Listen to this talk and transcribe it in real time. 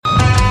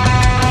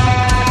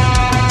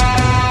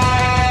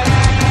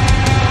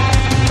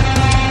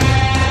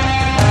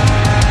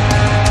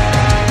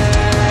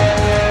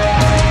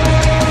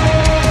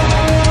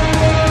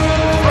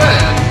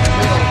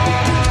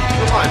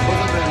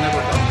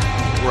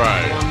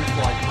Right.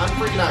 I'm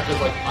freaking out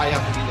because I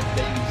have to be the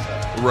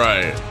babysitter.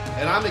 Right.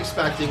 And I'm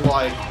expecting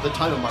the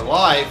time of my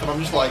life, and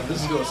I'm just like,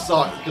 this is gonna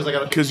suck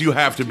because you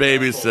have to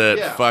babysit.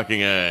 Yeah.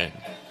 Fucking A.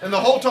 And the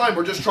whole time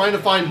we're just trying to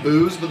find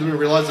booze, but then we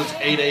realize it's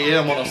 8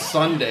 a.m. on a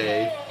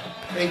Sunday,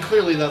 and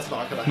clearly that's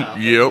not gonna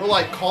happen. Yep.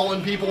 We're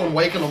calling people and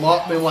waking them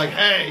up, and being like,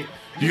 hey.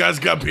 You guys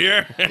got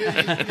beer?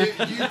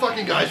 you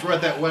fucking guys were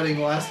at that wedding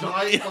last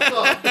night. What's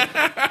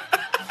up?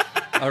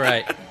 All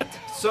right.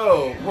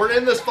 So, we're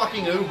in this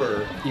fucking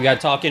Uber. You got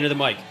to talk into the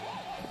mic.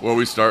 Well,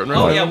 we starting right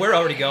Oh, now? yeah, we're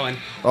already going.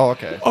 Oh,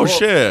 okay. Oh,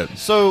 shit.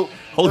 So,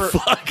 Holy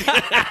fuck.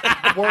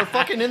 we're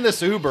fucking in this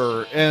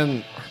Uber,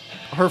 and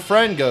her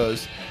friend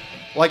goes,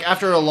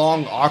 after a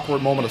long,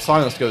 awkward moment of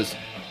silence, goes,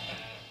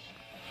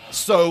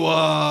 so,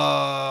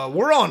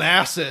 we're on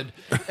acid.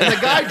 And the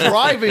guy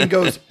driving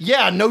goes,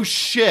 yeah, no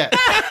shit.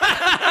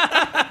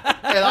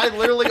 And I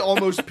literally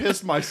almost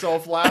pissed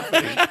myself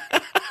laughing.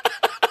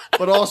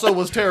 But also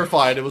was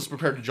terrified and was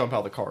prepared to jump out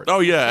of the car. Oh,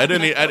 yeah, at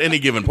any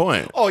given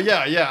point. Oh,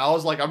 yeah. I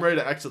was like, I'm ready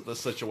to exit this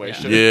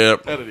situation.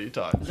 Yep. At any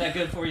time. Is that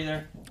good for you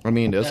there? I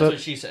mean, is That's it?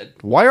 what she said.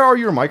 Why are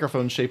your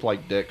microphones shaped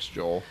like dicks,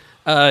 Joel?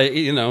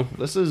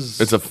 This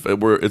is... It's a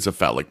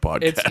phallic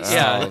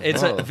podcast.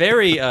 It's a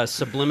very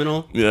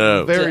subliminal.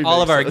 Yeah. Very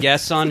all of our big.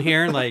 guests on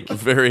here,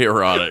 very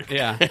erotic.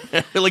 Yeah.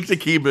 I like to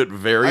keep it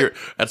very...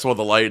 that's why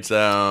the light's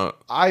out.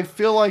 I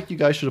feel like you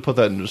guys should have put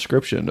that in the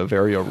description. A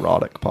very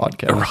erotic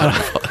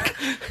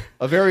podcast.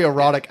 A very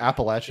erotic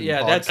Appalachian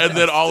podcast. And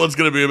then all it's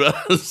going to be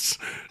about is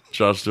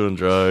Josh doing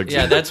drugs.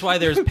 Yeah, that's why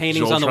there's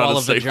paintings Joel on the trying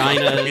wall to of say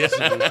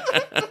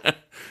vaginas.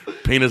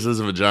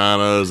 Penises and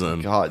vaginas.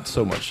 And God,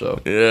 so much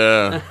so.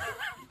 Yeah.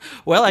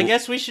 Well, I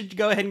guess we should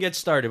go ahead and get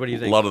started. What do you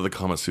think? A lot of the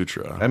Kama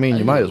Sutra. I mean,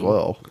 you might as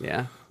well.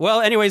 Yeah.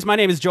 Well, anyways, my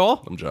name is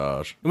Joel. I'm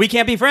Josh. We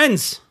can't be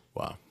friends.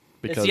 Wow.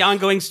 It's the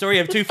ongoing story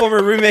of two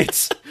former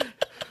roommates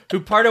who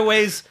parted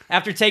ways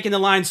after taking the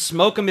line,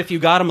 smoke them if you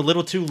got them a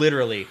little too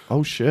literally.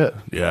 Oh, shit.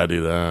 Yeah, I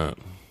do that.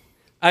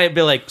 I'd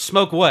be like,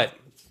 smoke what?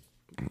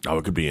 Oh,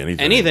 it could be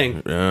anything.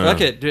 Anything. Yeah. Look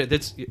it.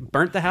 That's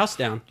burnt the house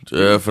down.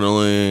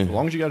 Definitely. As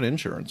long as you got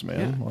insurance,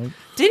 man. Yeah.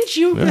 Didn't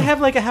you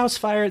have a house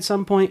fire at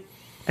some point?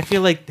 I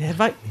feel like,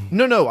 have I?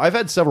 No, I've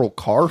had several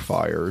car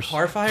fires.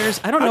 Car fires?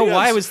 I don't know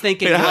why I was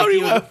thinking. Wait, how do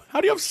you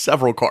have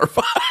several car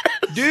fires?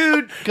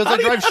 Dude, because I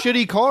drive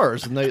shitty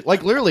cars. And they,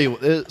 literally,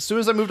 as soon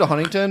as I moved to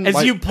Huntington...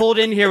 As you pulled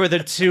in here with a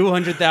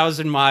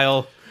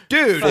 200,000-mile...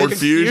 Dude, Ford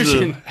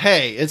Fusion.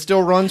 Hey, it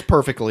still runs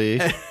perfectly,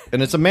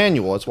 and it's a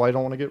manual. That's why I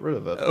don't want to get rid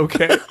of it.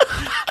 Okay.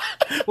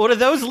 Well, to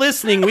those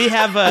listening, we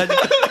have a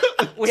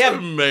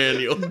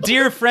manual.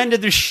 Dear friend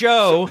of the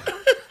show.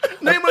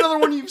 Name another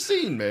one you've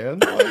seen, man.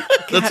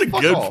 That's a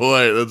good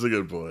point. That's a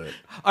good point.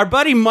 Our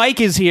buddy Mike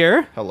is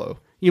here. Hello.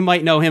 You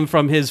might know him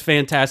from his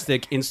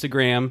fantastic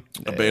Instagram.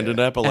 Abandoned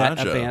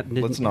Appalachia.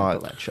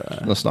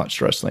 Let's not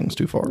stress things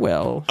too far.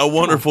 Well, a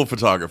wonderful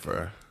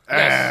photographer.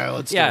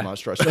 Let's still not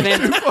stress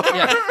things.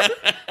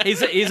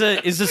 He's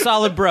a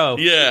solid bro.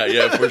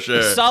 Yeah, for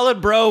sure. Solid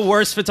bro,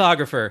 worst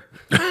photographer.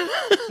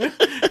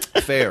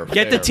 Fair.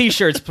 Get the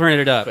t-shirts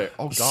printed up.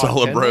 Oh, God,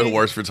 solid bro,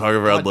 worst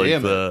photographer. I'd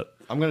like that.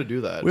 I'm going to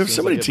do that. We have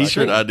so many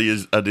t-shirt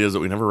ideas that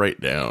we never write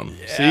down.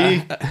 Yeah.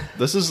 See?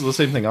 This is the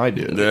same thing I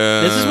do.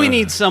 We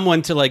need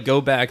someone to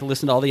go back,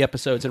 listen to all the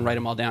episodes and write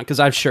them all down,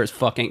 because I'm sure as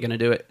fuck ain't going to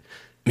do it.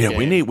 Yeah,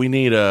 we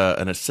need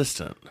an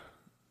assistant.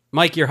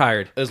 Mike, you're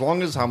hired. As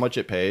long as how much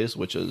it pays,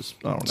 which is,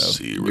 I don't know,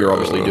 0. You're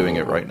obviously doing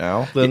it right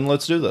now, then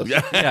let's do this. Yeah,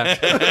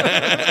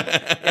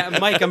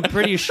 Mike, I'm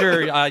pretty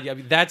sure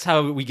that's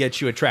how we get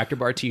you a Tractor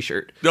Bar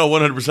t-shirt. No,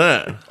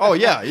 100%. Oh,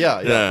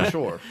 yeah, for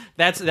sure.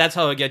 That's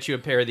how I get you a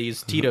pair of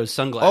these Tito's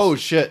sunglasses. Oh,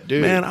 shit,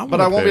 dude. Man,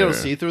 but I won't be able to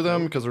see through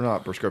them because they're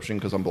not prescription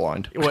because I'm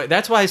blind. Well,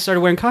 that's why I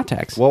started wearing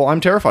contacts. Well, I'm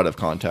terrified of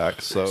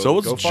contacts, so it's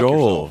go fuck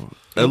Joel. yourself.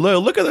 And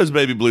look at those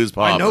baby blues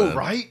popping. I know,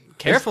 right?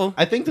 Careful.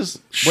 I think this...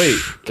 Wait,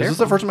 is this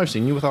the first time I've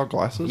seen you without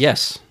glasses?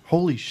 Yes.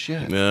 Holy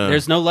shit. Yeah.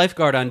 There's no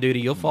lifeguard on duty.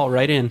 You'll fall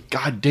right in.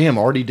 God damn,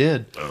 already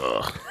did.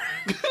 I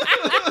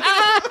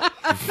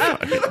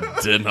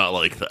did not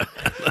like that.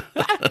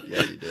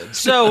 Yeah, you did.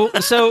 So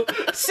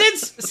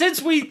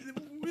since we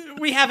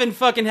haven't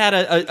fucking had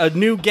a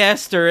new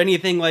guest or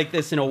anything like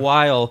this in a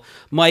while,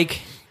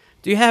 Mike,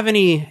 do you have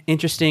any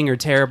interesting or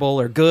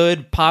terrible or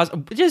good,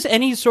 just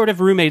any sort of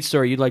roommate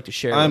story you'd like to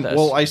share with us?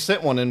 Well, I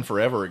sent one in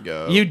forever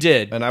ago. You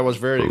did. And I was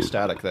very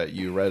ecstatic that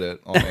you read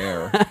it on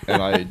air.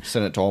 And I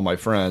sent it to all my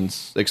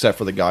friends, except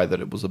for the guy that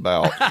it was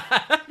about.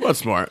 Well, that's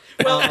smart.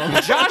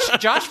 Well,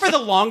 Josh for the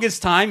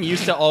longest time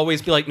usto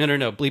always be like, no,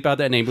 bleep out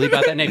that name, bleep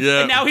out that name. Yeah.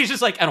 And now he's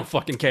just like, I don't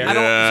fucking care.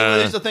 So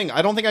here's the thing.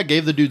 I don't think I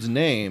gave the dude's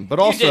name, but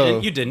also...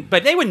 You didn't,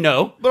 but they would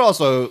know. But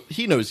also,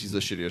 he knows he's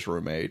the shittiest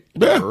roommate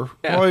ever.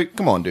 Yeah. Like,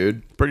 come on,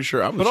 dude. Pretty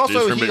sure I'm But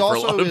also, he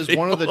also is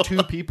one of the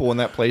two people in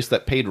that place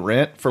that paid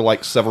rent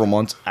for several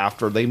months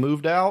after they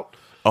moved out.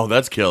 Oh,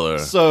 that's killer.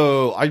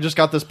 So I just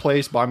got this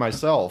place by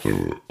myself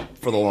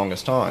for the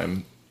longest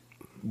time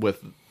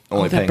with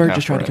only That paying bird half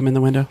just tried to rent. come in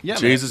the window. Yeah,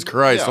 man. Jesus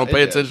Christ! Yeah, Don't it pay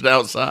did. attention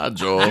outside,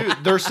 Joel. Dude,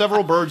 there's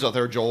several birds out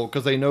there, Joel,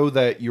 because they know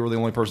that you're the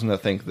only person that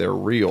think they're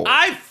real.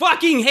 I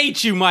fucking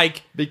hate you,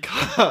 Mike.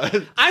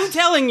 Because I'm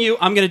telling you,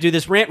 I'm going to do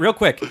this rant real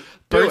quick.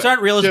 Birds it.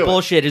 aren't real as Do it.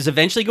 bullshit is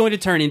eventually going to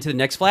turn into the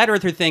next flat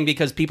earther thing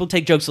because people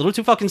take jokes a little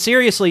too fucking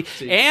seriously.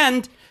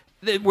 And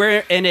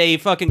we're in a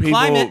fucking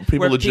climate People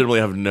where legitimately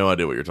have no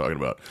idea what you're talking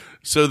about.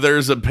 So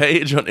there's a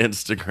page on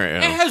Instagram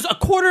it has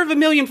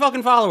 250,000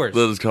 fucking followers.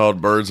 that is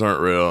called "Birds Aren't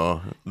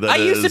Real." I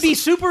used to be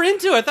super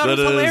into it. I thought it was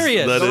that is-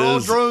 hilarious. that they're all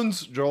is-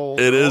 drones, Joel.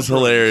 It They're all is drones.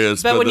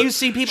 hilarious. But when the- you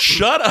see people-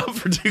 shut up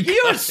for 2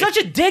 You are guys. such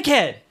a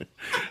dickhead.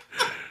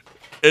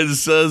 It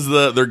says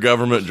that they're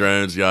government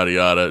drones, yada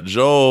yada.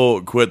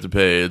 Joel quit the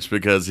page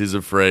because he's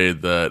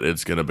afraid that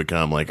it's going to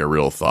become like a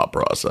real thought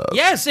process.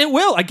 Yes, it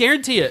will. I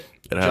guarantee it.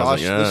 It hasn't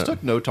Josh, yet. this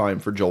took no time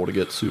for Joel to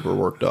get super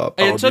worked up.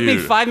 And it took me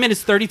dude. 5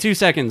 minutes 32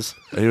 seconds.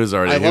 He was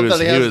already. I he love was,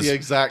 that he he has was, the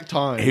exact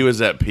time. he was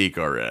at peak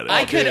already.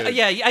 I could, dude.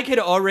 I could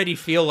already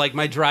feel like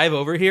my drive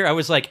over here. I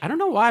was like, I don't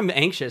know why I'm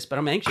anxious, but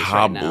I'm anxious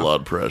High right now.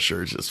 blood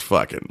pressure, just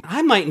fucking.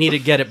 I might need to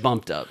get it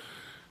bumped up.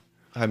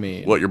 I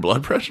mean, What, your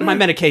blood pressure? My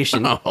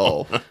medication,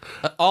 Oh,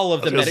 all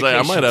of the I was medications. gonna say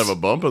I might have a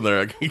bump in there.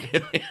 I can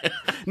get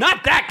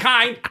Not that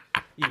kind.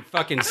 You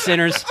fucking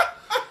sinners.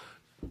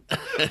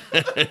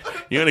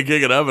 you want to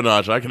kick it up a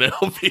notch? I can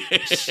help you.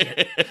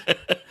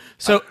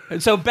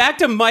 So back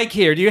to Mike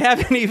here. Do you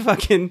have any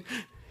fucking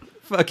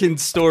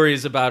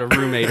stories about a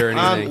roommate or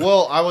anything?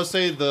 well, I would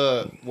say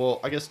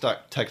I guess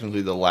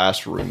technically the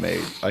last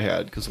roommate I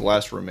had, because the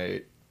last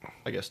roommate,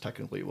 I guess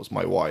technically was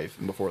my wife,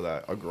 and before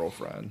that, a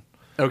girlfriend.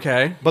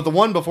 Okay. But the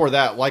one before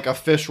that, like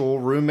official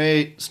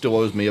roommate, still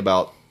owes me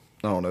about,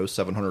 I don't know,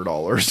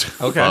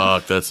 $700. Okay.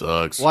 Fuck, that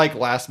sucks. Like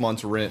last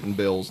month's rent and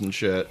bills and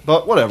shit.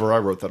 But whatever, I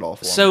wrote that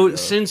off. Long So ago.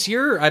 since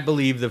you're, I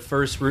believe, the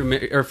first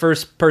roommate or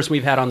first person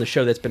we've had on the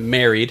show that's been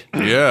married,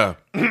 Yeah,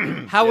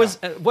 what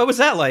was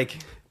that like?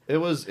 It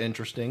was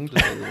interesting, to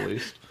say the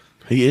least.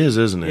 he is,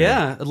 isn't he?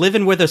 Yeah,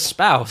 living with a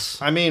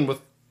spouse. I mean,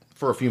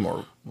 for a few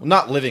more,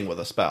 not living with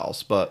a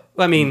spouse, but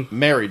I mean,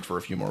 married for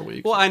a few more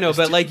weeks. well, I know,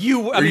 but like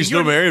you, I Are mean, you still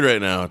you're- married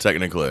right now?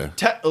 Technically.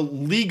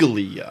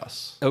 Legally,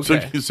 yes.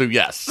 Okay. So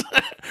yes,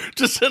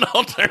 just in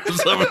all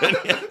terms of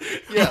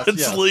it, Yes, it's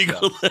yes,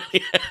 legal.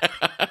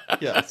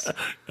 Yes.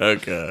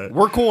 Okay,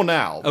 We're cool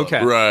now. but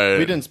Okay. right.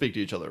 We didn't speak to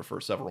each other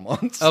for several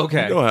months.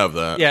 Okay. Don't have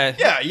that.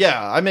 Yeah.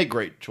 Yeah. I make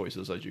great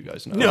choices, as you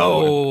guys know.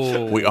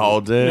 No. we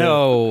all did.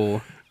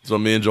 No. So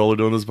me and Joel are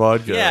doing this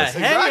podcast. Yeah.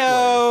 Exactly.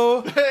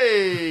 Heyo.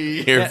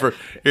 Hey.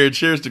 Here,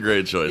 cheers to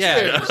great choice.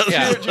 Yeah.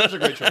 Yeah. Cheers, a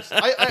great choice.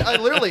 I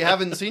literally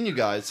haven't seen you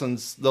guys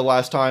since the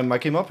last time I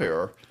came up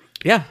here,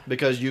 Yeah.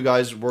 because you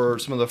guys were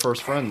some of the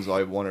first friends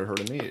I wanted her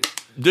to meet.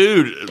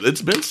 Dude,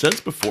 it's been since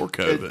before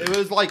COVID. It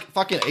was like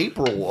fucking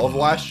April of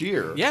last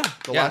year. Yeah.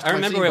 The Yeah, last I time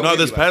remember seeing it- no, both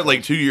this of you, past actually.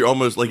 like 2 years,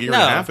 almost like a year and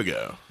No. a half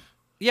ago.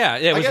 Yeah.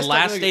 It I was guess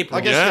last technically- April.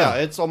 I guess Yeah.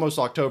 it's almost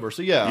October.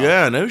 So yeah,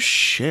 Yeah, no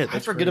shit. I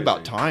That's forget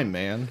about time,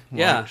 man.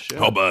 Yeah. Like, shit.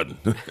 Oh, bud.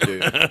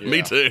 Dude, Me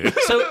yeah. too.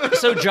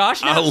 So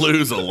Josh, I now,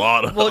 lose a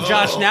lot of. well,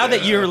 Josh, now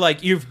that you're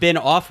like you've been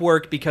off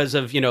work because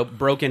of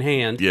broken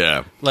hand.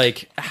 Yeah.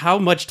 Like, how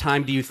much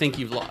time do you think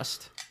you've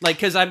lost? Like,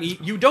 because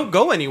you don't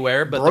go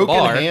anywhere but Broken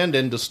the bar. hand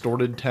and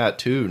distorted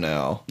tattoo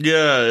now.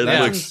 Yeah, it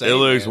That's looks insane, it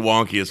looks man.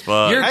 wonky as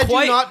fuck. You're Had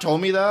quite- you not told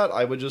me that,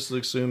 I would just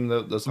assume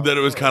that that's that it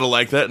was kind of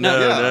like that. No,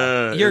 No, yeah.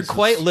 no. You're it's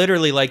quite just-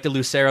 literally like the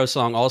Lucero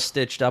song, all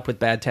stitched up with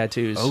bad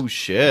tattoos. Oh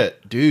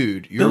shit,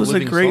 dude! You're That was a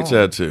living great song.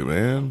 tattoo,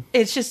 man.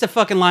 It's just a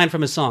fucking line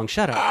from a song.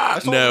 Shut up. I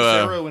saw No,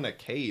 Lucero in a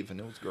cave, and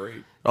it was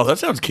great. Oh, that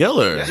sounds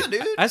killer. Yeah,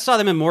 dude. I saw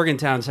them in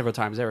Morgantown several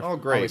times. They were Oh,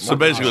 great. always So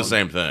basically the Morgantown.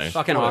 same thing.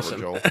 fucking Whatever, awesome.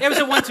 Joel. It was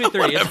a 1, 2, 3.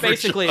 It's Whatever,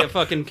 basically a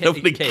fucking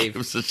Nobody cave.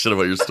 gives a shit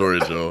about your story,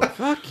 Joel.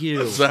 Fuck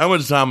you. So how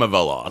much time have I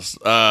lost?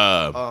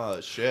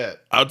 Shit.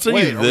 I'll tell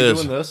Wait, you are this.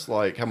 we doing this?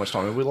 Like, how much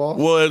time have we lost?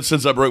 Well,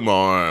 since I broke my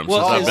arm, Well,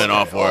 since I've okay. been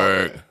off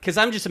work. Because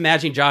I'm just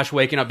imagining Josh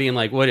waking up being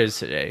like, "What is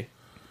today?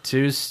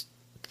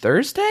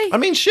 Thursday?" I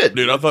mean, shit,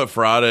 Dude, I thought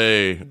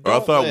Friday, or I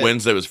Don't thought let-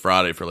 Wednesday was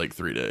Friday for like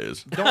 3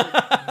 days.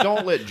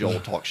 Don't let Joel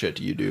talk shit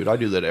to you, dude. I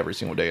do that every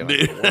single day, and I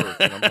go to work,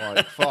 and I'm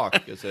like,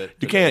 fuck, is it?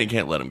 You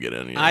can't let him get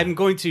in. You know? I'm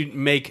going to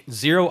make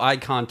zero eye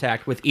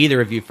contact with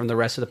either of you from the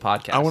rest of the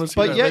podcast. I want to see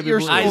But that yet baby you're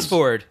blue. still, Eyes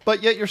forward.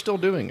 But yet you're still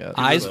doing it.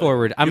 Eyes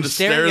forward. I'm gonna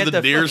staring stare at at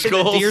the deer fucking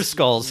skulls? deer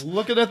skulls.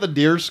 Looking at the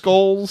deer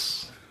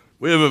skulls.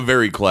 We have a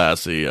very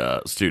classy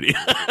studio.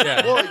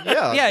 Well,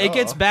 yeah, Yeah, it duh.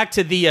 gets back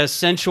to the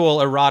sensual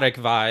erotic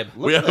vibe.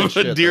 We at that have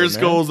shit, deer though, man.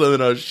 skulls and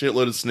then a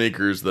shitload of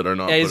sneakers that are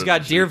not. Yeah, he's put in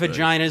got a deer shoe thing.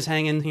 vaginas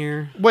hanging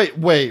here. Wait,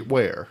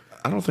 where?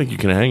 I don't think you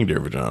can hang deer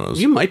vaginas.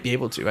 You might be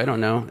able to. I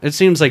don't know. It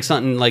seems like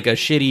something like a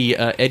shitty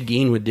Ed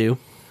Gein would do.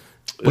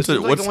 What's This the, is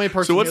like what's, the only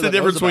person so what's here the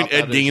that knows difference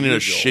between about Ed that is Gein and you, a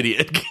Joel. shitty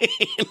Ed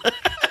Gein?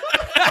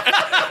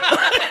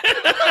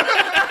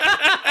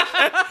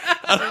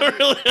 I don't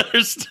really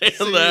understand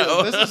See,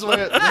 that.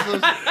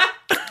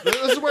 this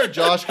is where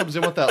Josh comes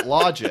in with that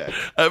logic.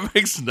 That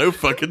makes no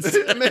fucking sense.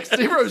 It makes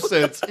zero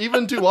sense,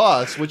 even to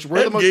us, which we're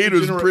the That most gate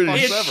was degenerate pretty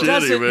fucks It shitty, ever.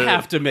 doesn't man.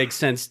 have to make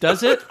sense,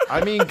 does it?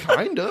 I mean,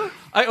 kinda.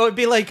 It would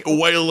be like,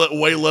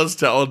 Way less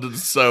talented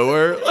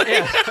sewer.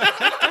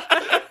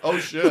 Oh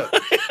shit!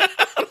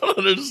 I don't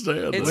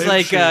understand. It's It's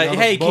like, Lampshade, not a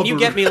hey, can you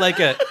bubber. get me like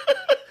a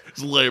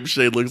his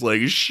lampshade looks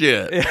like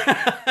shit.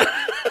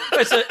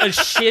 it's a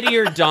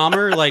shittier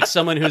Dahmer, like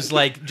someone who's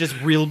like just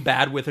real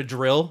bad with a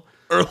drill?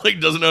 Or like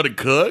doesn't know how to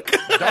cook.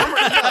 Dahmer,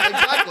 yeah,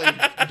 exactly.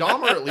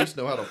 Dahmer at least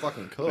know how to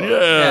fucking cook.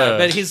 Yeah,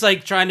 but he's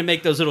like trying to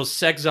make those little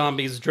sex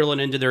zombies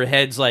drilling into their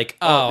heads like,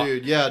 oh,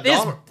 dude, yeah, this,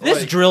 Dahmer, this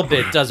like- drill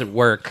bit doesn't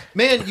work.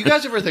 Man, you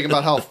guys ever think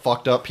about how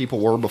fucked up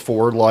people were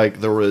before? Like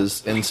there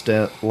was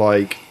instant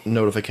like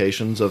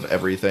notifications of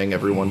everything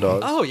everyone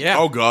does. Oh, yeah.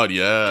 Oh god,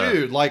 yeah.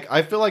 Dude, like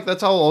I feel like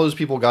that's how all those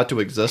people got to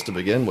exist to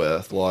begin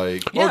with.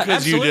 Like, Yeah, Well,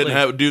 because you didn't absolutely.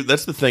 have, dude.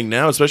 That's the thing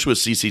now, especially with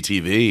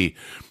CCTV.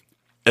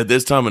 At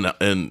this time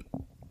in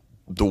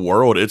the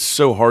world, it's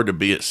so hard to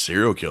be a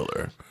serial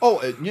killer.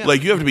 yeah.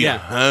 Like you have to be Yeah.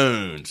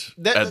 honed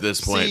at this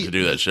point see, to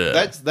do that shit.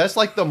 That's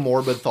like the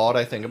morbid thought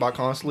I think about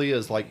constantly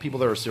is like people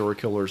that are serial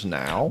killers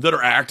now. that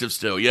are active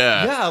still,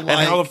 yeah. Yeah, and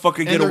like, how the fuck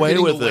you and get they're away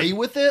getting with away it,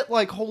 with it?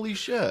 Like holy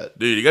shit!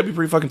 dude? You gotta be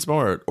pretty fucking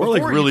smart, or like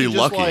Before, you really could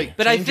just, lucky. like,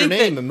 But I change your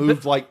think name that- and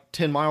move like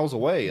 10 miles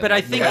away. and, But I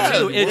like, think, nobody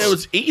too, would it it's- know.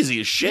 was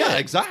easy as shit. yeah,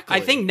 exactly. I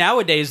think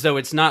nowadays, though,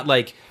 it's not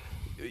like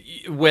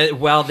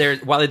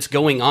while it's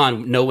going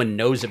on, no one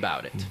knows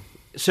about it.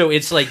 So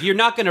it's like you're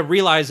not going to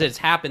realize that it's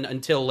happened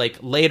until like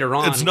later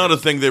on. It's not a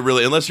thing they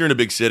really, unless you're in a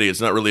big city, it's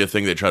not really a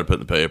thing they try to put in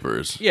the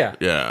papers. Yeah.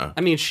 yeah.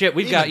 I mean, shit.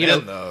 We've Even got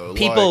then, though,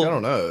 people. Like, I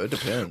don't know. It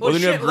depends. Well, then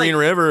you shit, have Green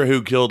like- River,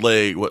 who killed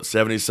like what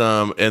 70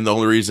 some, and the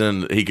only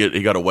reason he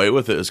got away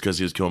with it is because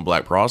he was killing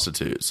black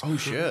prostitutes. Oh,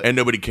 shit. And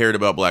nobody cared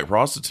about black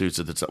prostitutes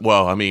at the time.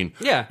 Well, I mean,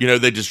 Yeah.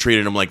 they just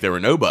treated them like they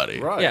were nobody.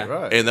 right, Yeah.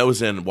 right. And that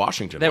was in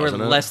Washington. They were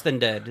wasn't it? less than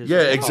dead.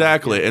 Yeah,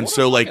 exactly. yeah, And what a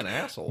so, like, fucking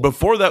asshole.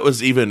 before that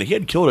was even, he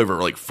had killed over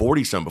like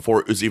 40 some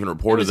before it was even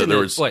reported that there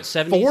was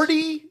 70s?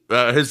 40?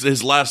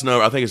 his last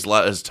number. I think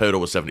his total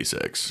was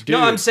 76.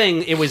 No, I'm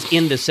saying it was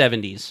in the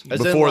 70s.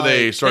 As in, Before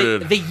they like-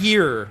 started. The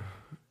year,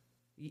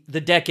 the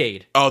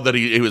decade. Oh, that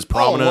he was Oh,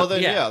 prominent. well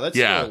then, Yeah. yeah, that's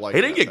yeah, still like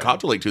he didn't that get caught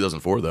till like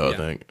 2004 though. Yeah. I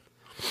think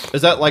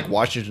Is that like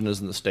Washington is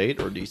in the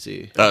state or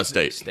DC?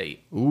 state.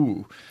 State.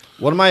 Ooh.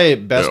 One of my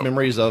best Yeah.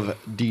 memories of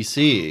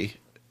DC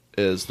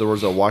is there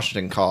was a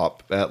Washington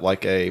cop at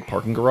like a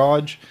parking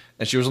garage,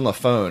 and she was on the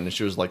phone, and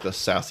she was like the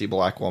sassy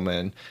black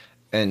woman,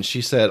 and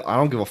she said, "I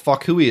don't give a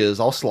fuck who he is.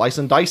 I'll slice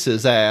and dice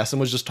his ass," and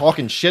was just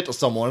talking shit to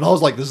someone. And I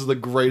was like, "This is the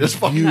greatest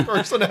fucking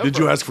person ever." Did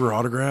you ask for an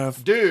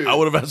autograph, Dude. I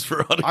would have asked for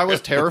an autograph. I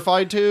was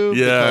terrified too.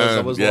 because yeah,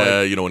 I was yeah.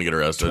 like You don't want to get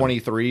arrested.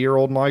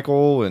 23-year-old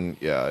Michael, and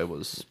yeah, it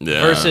was.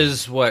 yeah.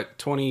 Versus what,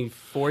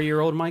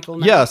 24-year-old Michael?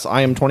 now? Yes,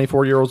 I am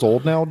 24 years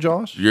old now,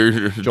 Josh.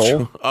 You're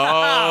Joel?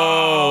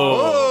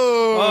 Oh,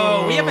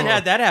 Oh, we haven't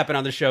had that happen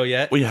on the show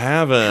yet. we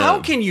haven't. How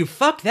can you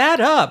fuck that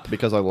up?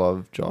 Because I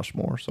love Josh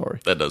Moore. Sorry.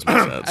 that does make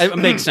sense? It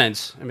makes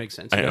sense. It makes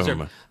sense. You guys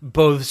am. are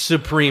both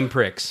supreme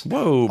pricks.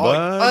 Whoa,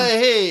 bud.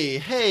 Hey.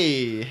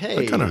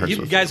 That kinda hurts.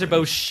 You guys are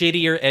both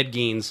shittier Ed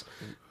Geins.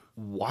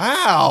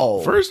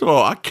 Wow. First of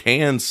all, I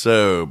can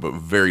sew, but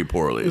very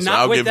poorly. So Not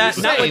I'll with give that.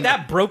 you Not Same. with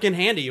that broken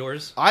hand of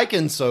yours. I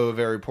can sew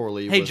very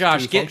poorly. Hey with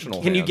Josh, two can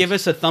functional you hands. give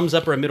us a thumbs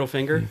up or a middle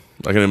finger?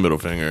 like a middle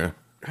finger.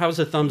 How's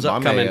a thumbs my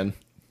up coming? man?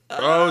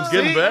 Oh, it's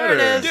getting See, there better.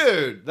 it is.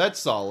 Dude, that's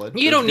solid.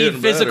 You don't need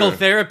getting physical better.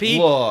 therapy.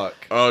 Look.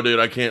 Oh,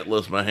 dude, I can't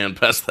lift my hand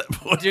past that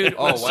point. Dude,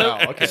 Oh, so,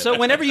 wow, okay. so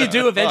whenever you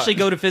do eventually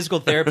go to physical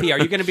therapy, are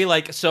you going to be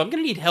like, so I'm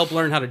going to need help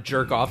learn how to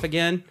jerk off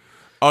again?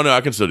 Oh no,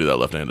 I can still do that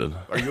left-handed.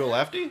 Are you a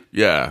lefty?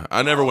 Yeah,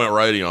 I never went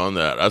righty on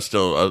that.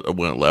 I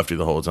went lefty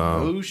the whole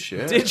time. Oh,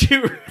 shit. Did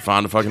you?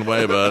 Find a fucking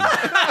way, bud.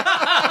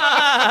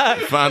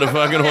 Find a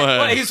fucking What,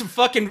 way. he's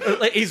fucking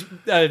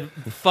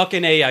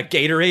fucking a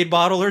Gatorade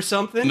bottle or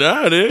something.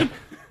 Nah, dude.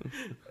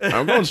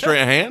 I'm going straight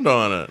hand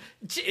on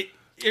it.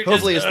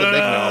 Hopefully it's the big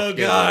mouth. Oh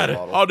god!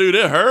 Oh, dude,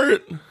 it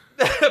hurt.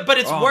 But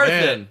it's worth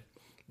it.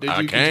 Did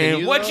I you came.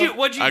 continue, What'd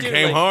though? you do? I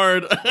came like,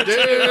 hard.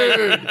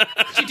 Dude.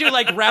 Did you do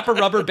like wrap a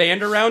rubber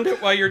band around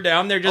it while you're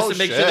down there just Oh, to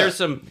make sure shit. there's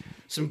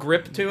some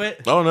grip to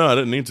it? Oh no, I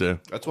didn't need to.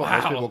 That's what Wow.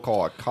 most people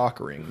call a cock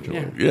ring,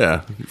 Joel.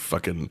 Yeah, you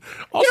fucking. You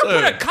Also,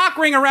 don't put a cock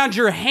ring around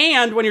your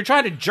hand when you're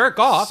trying to jerk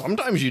off.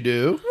 Sometimes you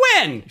do.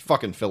 When? You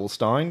fucking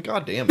Philistine.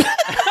 God damn it.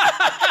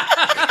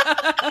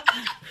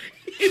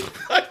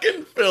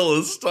 fucking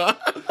Philistine.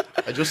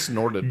 I just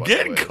snorted, by the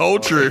Get way.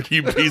 cultured,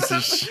 you piece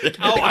of shit.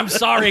 Oh, I'm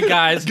sorry,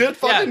 guys. Get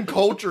fucking Yeah.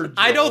 cultured,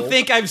 I don't Joel.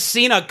 think I've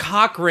seen a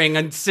cock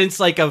ring since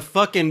like a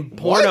fucking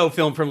porno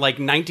film from like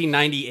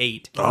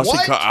 1998.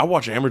 What? I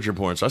watch amateur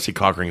porn, so I see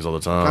cock rings all the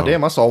time. God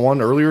damn, I saw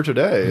one earlier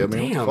today. I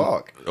mean, Damn.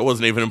 what the fuck? It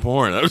wasn't even in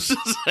porn. I was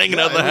just hanging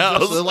out It the was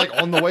house. just, like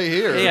on the way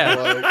here. Yeah.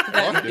 Like,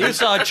 fuck, You dude.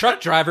 saw a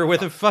truck driver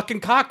with a fucking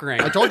cock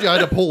ring. I told you I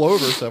had to pull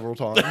over several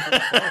times.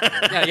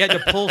 Yeah, you had to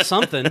pull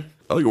something.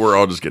 I think we're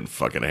all just getting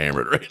fucking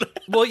hammered right now.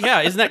 Well,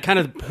 yeah, isn't that kind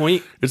of the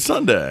point? It's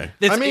Sunday.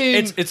 It's, I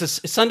mean- it's a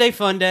Sunday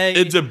fun day.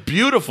 It's a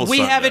beautiful we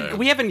Sunday.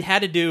 haven't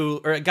had to do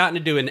or gotten to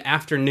do an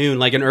afternoon,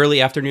 like an early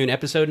afternoon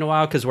episode in a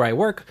while because where I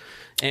work.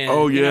 And,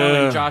 Oh, you know,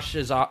 yeah. and Josh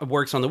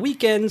works on the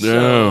weekends, Yeah.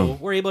 so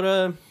we're able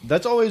to.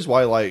 That's always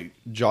why, like,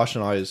 Josh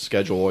and I's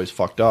schedule always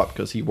fucked up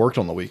because he worked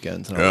on the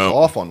weekends and I was Yeah.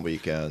 off on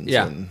weekends.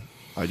 Yeah. And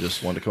I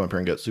just wanted to come up here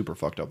and get super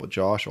fucked up with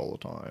Josh all the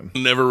time.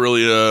 Never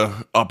really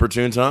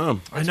opportune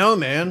time. I know,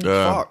 man.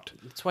 Fucked.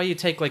 That's why you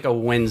take like a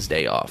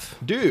Wednesday off.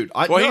 Dude,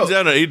 Well, he's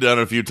done it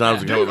a few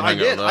times. to come Dude, up I and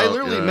hang did. out. I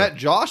literally met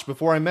Josh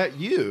before I met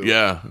you.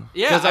 Yeah.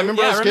 Yeah, Because I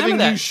remember us giving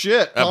that. you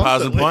shit. At Positive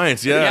constantly.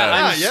 Points,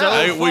 yeah. I'm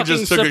so We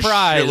just took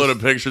surprised. a shitload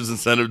of pictures and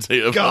sent them to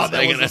you. God,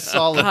 that was a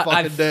solid I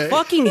fucking day.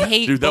 fucking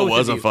hate Dude, that both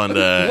was of a you. fun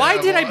day. Why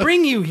did I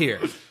bring you here?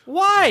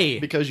 Why?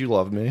 Because you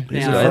love me.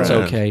 Yeah, a that's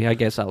friend. okay. I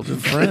guess I'll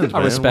Friends, I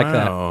man. respect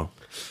Wow.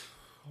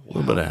 A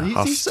little bit of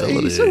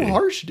hostility. He's so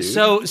harsh, dude.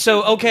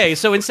 that.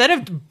 So instead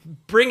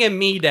of bringing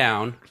me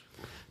down,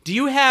 do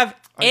you have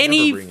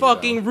any never bring you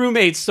fucking down.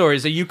 roommate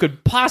stories that you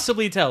could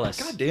possibly tell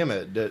us? God damn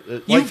it.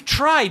 You've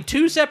tried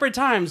 2 separate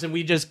times and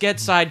we just get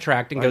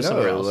sidetracked and go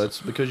somewhere else.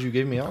 That's because you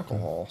gave me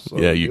alcohol. So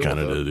Yeah, you deal kind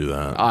of with it. did do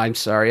that. I'm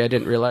sorry, I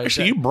didn't realize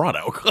Actually, that. you brought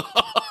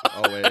alcohol.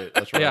 Oh, wait.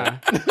 That's right. Yeah.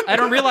 I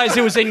don't realize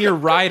it was in your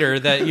rider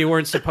that you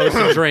weren't supposed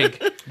to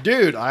drink.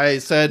 Dude, I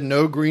said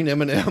no green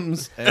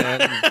M&Ms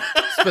and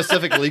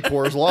specifically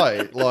Coors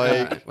Light.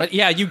 Like, But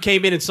yeah, you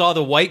came in and saw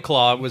the White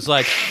Claw and was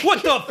like,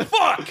 what the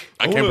fuck?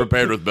 I came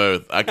prepared with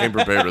both.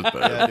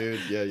 yeah, dude.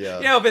 Yeah.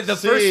 Yeah, but the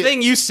See, first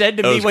thing you said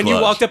to That me was when you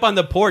clutch. walked up on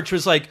the porch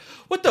was like,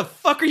 what the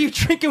fuck are you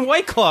drinking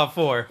White Claw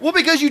for? Well,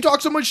 because you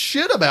talk so much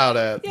shit about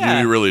it.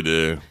 Yeah. You really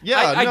do.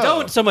 Yeah, I no.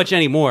 don't so much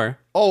anymore.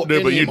 Oh,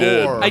 No, but you did.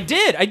 anymore. I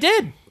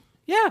did.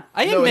 Yeah,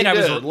 I No, admit he I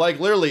was. did. Like,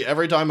 literally,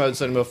 every time I would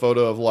send him a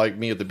photo of, like,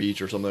 me at the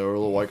beach or something, or a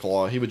little White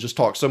Claw, he would just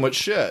talk so much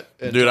shit.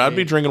 And Dude, to I'd me-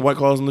 be drinking White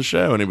Claws on the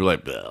show, and he'd be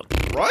like,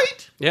 "Bleh."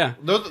 Right? Yeah.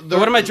 They're- But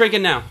what am I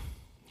drinking now?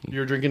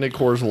 You're drinking a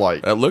Coors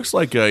Light. That looks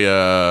like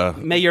a,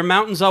 May your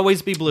mountains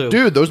always be blue.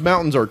 Dude, those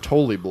mountains are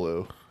totally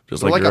blue.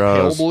 just They're like like your a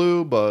pale Oz.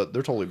 blue, but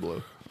they're totally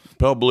blue.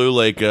 Pale blue,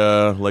 like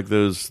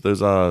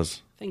those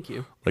Oz. Thank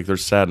you. Like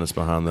there's sadness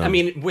behind them. I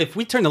mean, if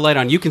we turn the light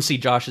on, you can see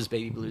Josh's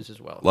baby blues as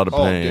well. a lot of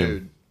Oh, pain.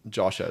 dude.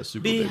 Josh has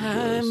super baby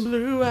Behind blues.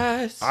 blue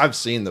eyes. I've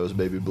seen those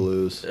baby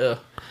blues.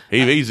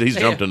 He's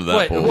jumped into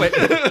that pool.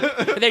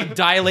 Are they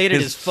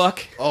dilated as fuck?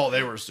 Oh,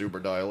 they were super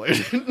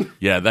dilated.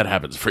 Yeah, that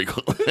happens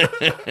frequently.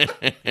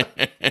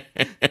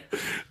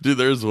 Dude,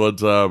 there's one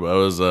time I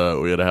was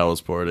we had a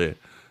house party,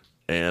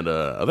 and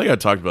I think I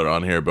talked about it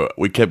on here, but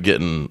we kept trying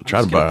to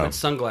Gotta buy put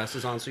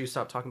sunglasses on so you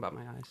stop talking about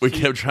my eyes. we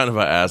kept trying to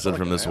buy acid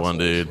from this one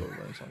dude.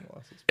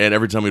 And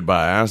every time we'd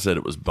buy acid,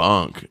 it was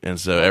bunk. And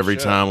so every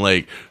shit.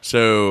 time,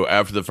 so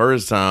after the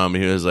first time,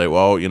 he was like,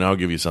 well, I'll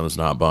give you something that's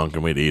not bunk.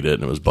 And we'd eat it,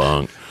 and it was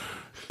bunk.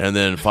 And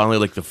then finally,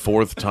 the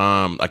 4th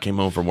time, I came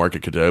home from work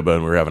at Cadoba,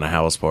 and we were having a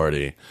house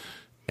party.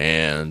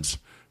 And as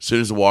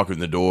soon as I walk in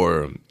the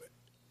door,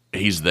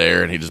 he's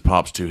there, and he just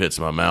pops 2 hits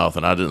in my mouth.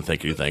 And I didn't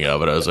think anything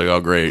of it. I was like, oh,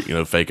 great,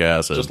 fake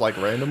acid. Just like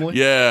randomly?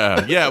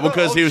 Yeah,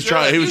 because he was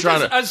trying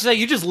to. I was say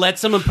you just let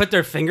someone put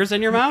their fingers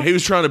in your mouth. He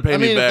was trying to pay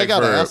me mean, if they back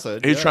got for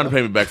acid, he was yeah. trying to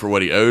pay me back for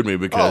what he owed me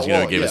because Oh,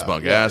 well, he gave us yeah,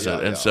 bunk yeah, acid,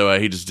 yeah, and so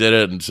he just did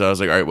it, and so I was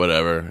like, all right,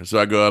 whatever. So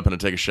I go up and I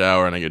take a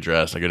shower and I get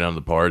dressed. I go down to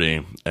the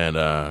party, and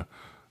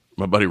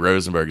my buddy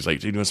Rosenberg is like,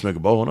 "Dude, you want to smoke a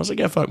bowl?" And I was like,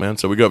 "Yeah, fuck, man."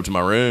 So we go up to my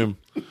room,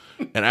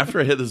 and after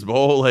I hit this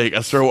bowl, I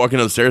started walking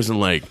upstairs and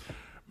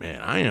man,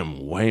 I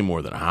am way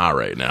more than high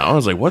right now. I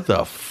was like, what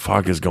the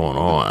fuck is going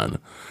on?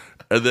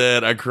 And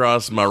then I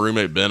crossed my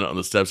roommate Bennett on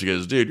the steps. He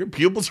goes, dude, your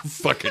pupils are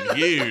fucking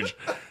huge.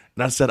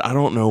 And I said, I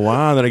don't know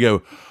why. And then I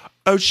go,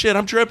 oh shit,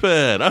 I'm tripping.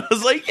 I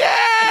was like,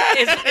 yeah.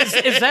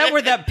 Is that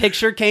where that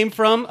picture came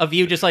from of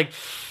you just like?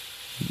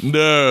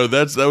 No,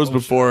 that was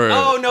before.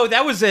 Oh no,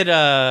 that was at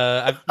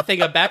I think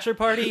a bachelor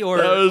party or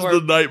That was or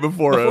the night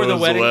before the Owen's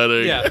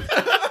wedding. Yeah.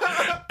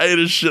 I ate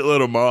a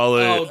shitload of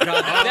Molly. Oh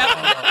god,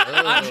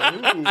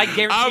 I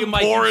guarantee you, I'm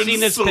Mike, you've pouring seen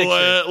this sweat.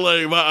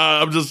 picture.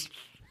 I'm just.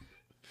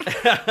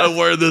 I'm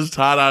wearing this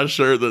tie-dye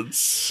shirt that's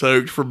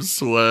soaked from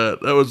sweat.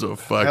 That was a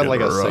fucking I had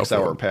like a rough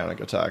 6-hour one. panic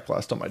attack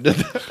last time I did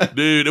that.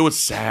 Dude, it was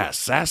sass.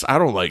 Sass, I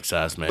don't like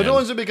sass, man. But it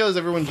wasn't because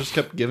everyone just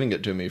kept giving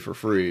it to me for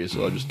free,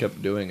 so I just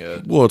kept doing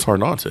it. Well, it's hard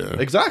not to.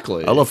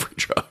 Exactly. I love free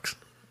drugs.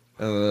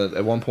 And then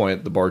at one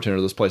point, the bartender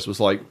of this place was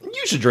like,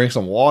 you should drink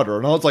some water.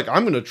 And I was like,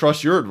 I'm going to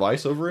trust your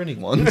advice over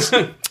anyone's.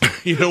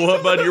 You know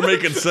what, bud? You're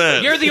making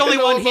sense. You're the only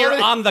know one what, here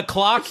buddy? on the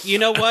clock. You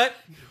know what?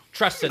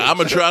 Trust it. I'm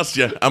going to trust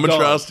you. I'm going to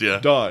trust you.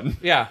 Done.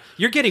 Yeah,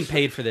 you're getting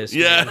paid for this.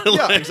 Yeah. man.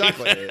 Yeah,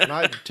 exactly. And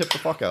I tipped the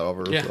fuck out of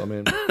her. Yeah. So, I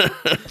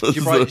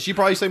mean, she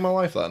probably saved my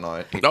life that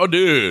night. Oh,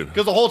 dude.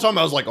 Because the whole time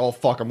I was like, oh,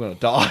 fuck, I'm going to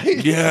die.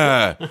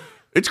 Yeah.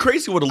 It's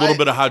crazy what a little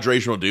bit of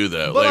hydration will do,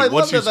 though. But I love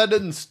once that that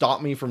didn't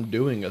stop me from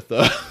doing it,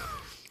 though.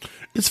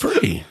 it's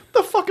free.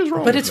 The fuck is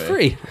wrong But with it's me?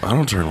 free. I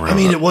don't turn around. I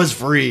mean, it was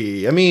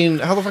free. I mean,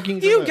 how the fuck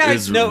can you You turn down- guys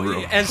It's know,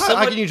 real. as How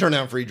someone, can you turn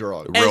down free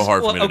drugs? Real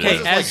hard for me to do. okay,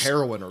 It's like as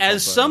heroin or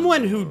as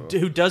something. someone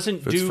who doesn't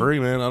it's do free,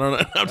 man. I don't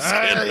know. I'm just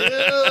kidding.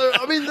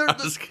 I mean,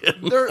 just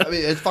kidding. I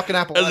mean, it's fucking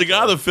Appalachia. As a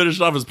guy that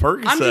finished off his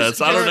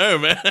Percocets, I don't know,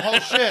 man. Oh,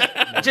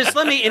 shit. Just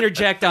let me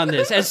interject on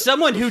this. As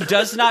someone who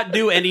does not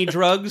do any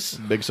drugs,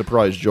 Big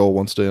surprise, Joel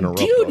wants to interrupt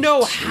do you us.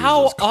 know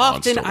how Jesus,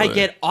 often I constantly.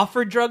 get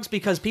offered drugs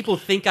because people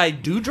think I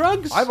do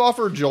drugs? I've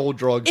offered Joel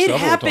drugs it several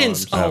happens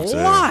times. a Have to.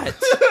 lot.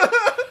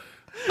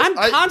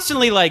 I'm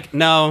constantly like,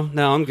 no,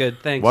 I'm good.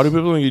 Thanks. Why do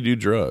people think you do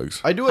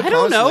drugs? I do it I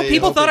don't know. constantly,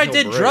 People thought I hoping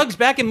did he'll break. drugs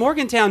back in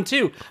Morgantown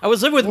too. I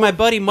was living with my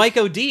buddy Mike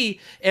O'D,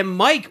 and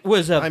Mike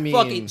was mean-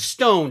 fucking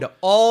stoned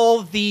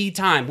all the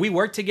time. We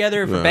worked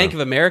together for Bank of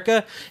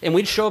America, and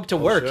we'd show up to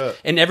work, shit.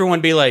 and everyone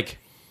would be like,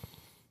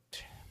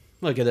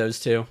 "Look at those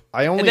two."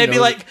 I only and they'd be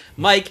know- like,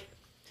 "Mike,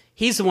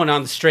 he's the one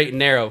on the straight and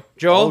narrow.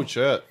 Joel, Oh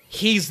shit.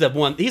 he's the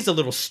one. He's a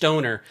little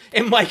stoner."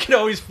 And Mike could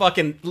always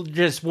fucking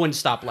just wouldn't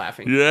stop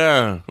laughing.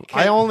 Yeah.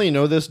 I only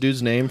know this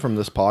dude's name from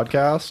this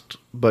podcast,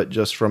 but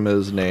just from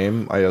his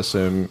name, I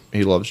assume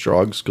he loves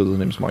drugs because his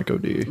name's Mike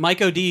O'D.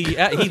 Mike O'D,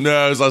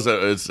 No, it's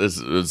also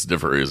it's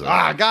different reason.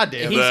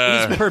 Goddamn.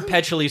 he's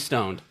perpetually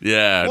stoned.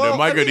 Yeah, Well, no,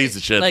 Mike I mean, O'D's the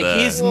shit. Like then.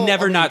 he's Well,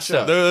 never I mean, not shit.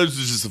 stoned. No, this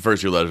is just the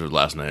first two letters of his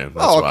last name.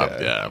 That's Oh, why.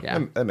 okay. Yeah. Yeah.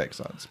 That makes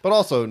sense. But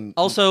also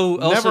Also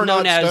never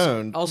known not as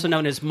stoned.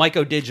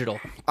 Myco Digital.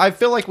 I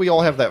feel like we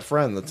all have that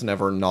friend that's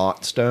never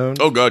not stoned.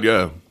 Oh God,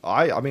 yeah.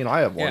 I mean, I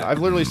have one. Yeah. I've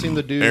literally seen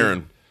the dude.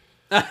 Aaron.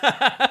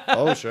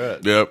 Oh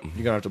shit. Yep.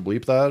 You gonna have to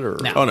bleep that or?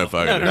 Oh no,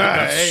 fuck. No, no, no.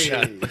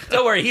 Hey.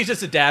 Don't worry, he's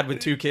just a dad with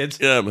 2 kids.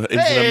 Yeah, but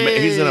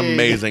he's an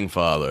amazing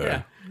father.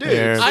 Yeah. Dude,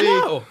 Aaron. I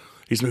know.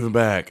 He's moving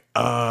back.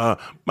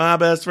 My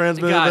best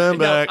friend's moving God, no,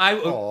 back.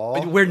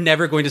 Aw. we're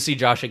never going to see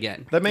Josh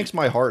again. That makes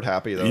my heart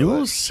happy though. you will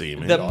that- see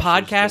me. The Josh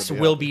is podcast gonna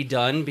be will happy. be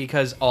done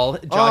because all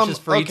Josh's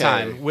free okay.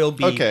 time will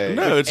be. Okay.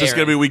 no, it's just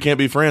Aaron. gonna be we can't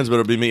be friends, but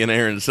it'll be me and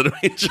Aaron instead of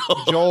me and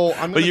Joel. Joel,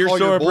 I'm but gonna you're call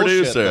still your a bullshit,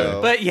 producer.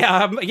 though. But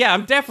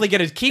I'm definitely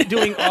going to keep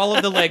doing all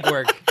of the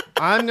legwork.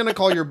 I'm gonna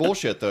call your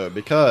bullshit though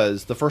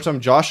because the first time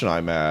Josh and I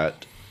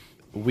met,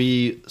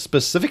 we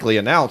specifically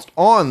announced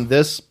on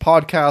this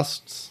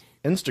podcast's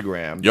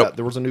Instagram Yep. that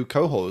there was a new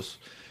co-host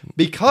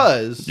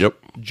because Yep.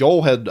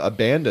 Joel had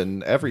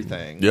abandoned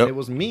everything. Yep. It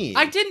was me.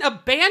 I didn't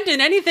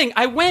abandon anything.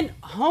 I went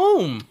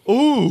home.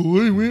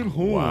 Oh, I went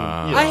home.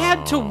 Wow. I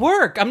had to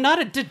work. I'm not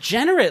a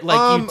degenerate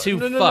like you two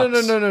no,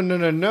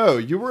 fucks. no.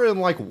 You were in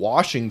like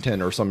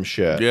Washington or some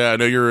shit. Yeah, I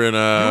know you're in.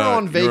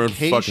 on you're in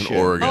vacation. fucking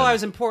Oregon. Oh, I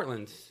was in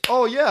Portland.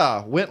 Oh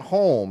yeah, went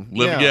home.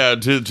 Yeah,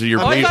 to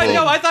your Oh, I people. thought-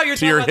 no, I thought you were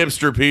to your talking about-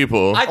 hipster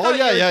people. I thought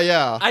yeah, you were-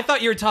 yeah. I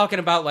thought you were talking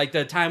about like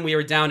the time we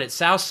were down at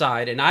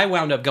Southside, and I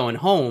wound up going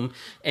home,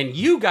 and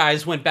you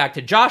guys went back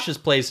to Josh's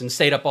place and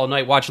stayed up all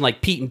night watching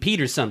like Pete and Pete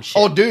or some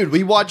shit. Oh, dude,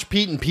 we watched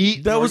Pete and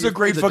Pete. That was a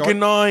great fucking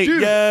night.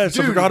 Yes,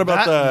 I forgot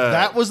about that.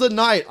 That was the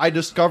night I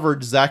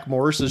discovered Zach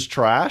Morris's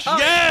trash.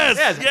 yes,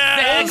 yes.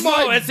 yes.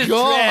 Oh my Yes.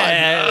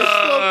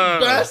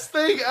 God. That's the best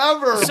thing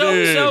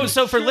ever.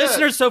 So for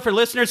Shit.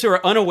 listeners who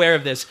are unaware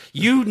of this,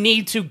 you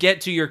need to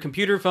get to your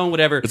computer, phone,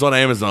 whatever, It's on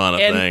Amazon,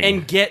 I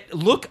think.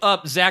 and look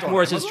up Zach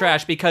Morris's Amazon?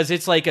 trash because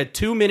it's like a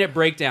 2-minute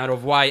breakdown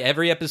of why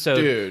every episode,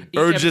 Dude. each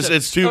or just episode-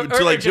 it's two or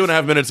to like just-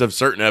 2.5 minutes of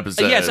certain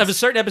episodes. Yes, of a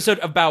certain episode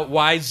about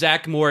why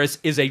Zach Morris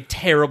is a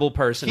terrible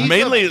person.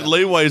 Mainly,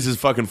 Leeway's is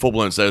fucking full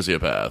blown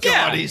sociopath.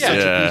 Yeah. God, he's Yeah. such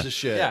Yeah. a piece of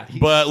shit. Yeah. He's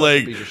But such a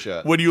like piece of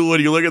shit. when you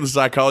look at the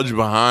psychology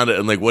behind it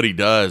and like what he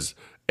does,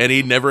 and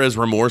he never has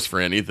remorse for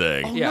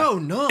anything. Yeah. No,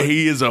 none.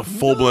 He is a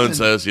full blown None.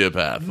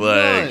 sociopath. None.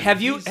 Like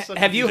Have you He's such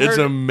have a you piece it's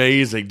heard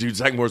amazing, dude.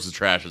 Zach Morris is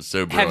trash. It's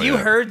so brilliant. have you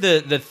heard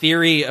the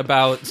theory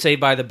about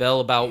Saved by the Bell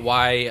about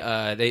why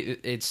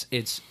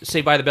it's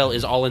Saved by the Bell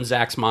is all in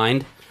Zach's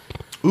mind?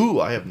 Ooh,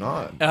 I have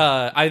not.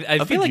 I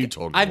feel think like you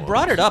told me I once.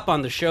 brought it up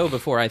on the show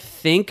before, I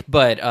think,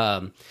 but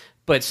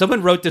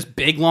someone wrote this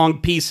big long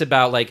piece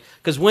about like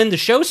because when the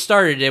show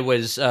started, it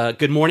was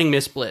Good Morning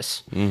Miss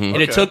Bliss, and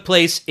it took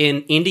place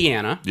in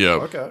Indiana. Yeah.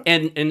 Okay.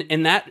 And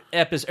in that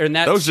episode, or in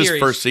that That was just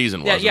series, first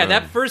season, wasn't yeah, it?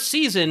 that first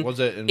season Was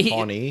it in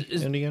Pawnee,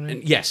 Indiana?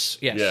 Yes,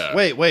 yes. Yeah.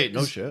 Wait,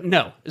 no shit.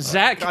 No,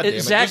 Zach. God damn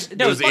it. Zach. Just-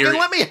 No, just fucking Erie.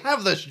 let me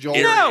have this, Joel.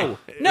 no.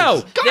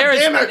 God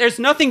damn it. There's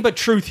nothing but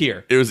truth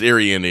here. It was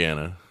Erie,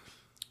 Indiana.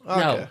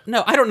 Okay.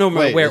 No, I don't know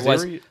Wait, where is it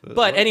was. Erie-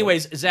 But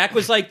anyways, Zach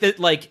was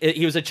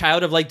he was a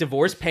child of like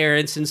divorced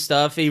parents and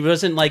stuff. He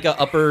wasn't like a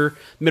upper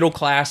middle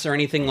class or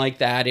anything like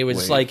that. It was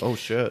Wait, like oh,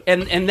 shit.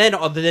 And then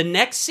the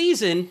next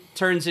season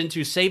turns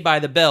into Saved by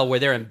the Bell, where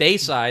they're in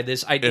Bayside,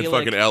 this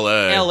idyllic fucking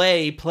LA.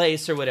 LA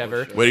place or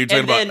whatever. Wait, are you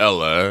talking And about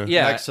then- LA?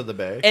 Yeah, Next to the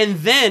bay. And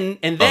then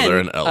they're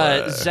in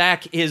LA.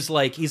 Zach is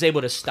like he's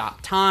able to stop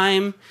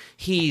time.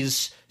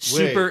 He's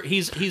super.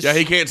 He's Yeah,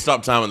 he can't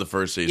stop time in the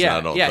first season, Yeah,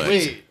 I don't yeah,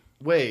 think.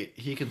 Wait,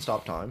 he can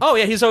stop time. oh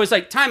yeah, he's always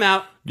like time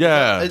out.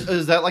 Yeah.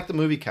 Is that like the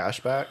movie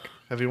Cashback?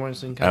 Have anyone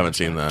seen Cashback? I haven't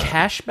seen that.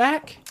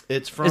 Cashback.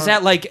 It's from. Is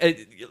that like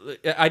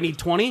I need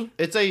 20?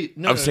 It's a.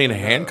 No, I've no, seen no,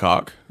 no.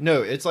 Hancock.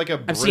 No, it's like a.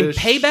 I've British,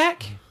 seen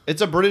Payback.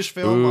 It's a British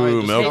film. Ooh,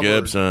 I Mel discovered.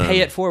 Gibson. Pay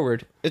it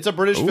forward. It's a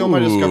British film I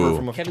discovered Ooh.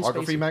 from a Kevin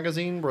photography Spacey.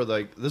 magazine where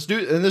like this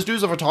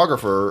dude's a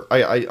photographer.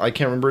 I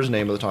can't remember his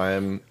name at the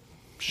time.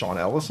 Sean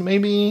Ellis,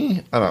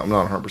 maybe. I'm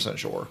not 100%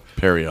 sure.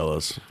 Perry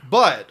Ellis.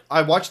 But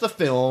I watched the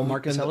film.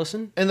 Marcus and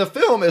Ellison? And the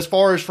film, as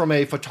far as from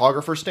a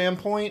photographer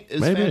standpoint,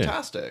 is Maybe.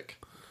 fantastic.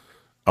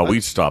 Oh,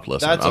 we stopped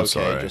listening. That's I'm okay.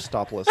 sorry. Just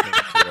stop listening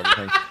to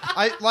everything.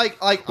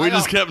 We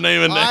just kept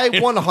naming I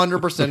names.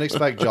 100%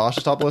 expect Josh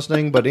to stop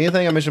listening, but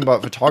anything I mention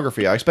about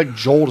photography, I expect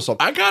Joel to stop.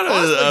 I kinda,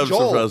 Honestly, I'm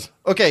Joel. surprised.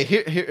 Okay,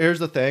 here's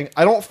the thing.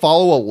 I don't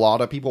follow a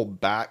lot of people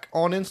back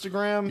on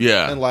Instagram.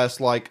 Yeah. Unless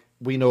like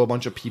we know a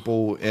bunch of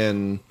people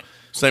in.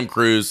 Same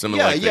cruise,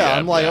 similar.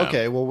 I'm like,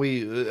 okay, well,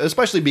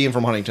 especially being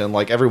from Huntington,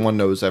 like everyone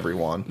knows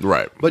everyone,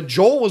 right? But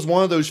Joel was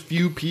one of those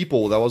few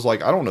people that was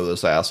like, I don't know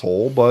this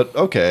asshole, but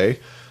okay,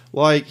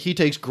 like he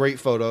takes great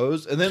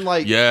photos, and then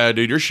like, yeah,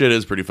 dude, your shit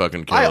is pretty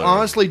fucking killer. I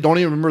honestly don't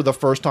even remember the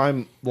first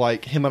time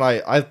like him and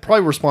I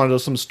probably responded to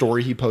some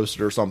story he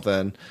posted or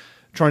something.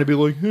 Trying to be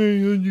like, hey,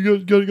 you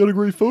got a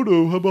great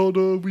photo. How about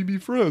we be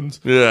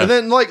friends? Yeah. And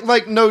then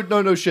like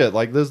no shit.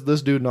 Like this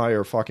dude and I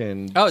are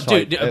fucking. Oh,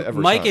 tight dude,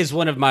 ever Mike since. is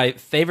one of my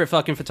favorite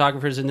fucking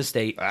photographers in the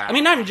state. I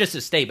mean, not even just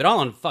the state, but all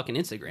on fucking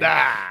Instagram.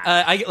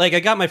 I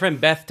got my friend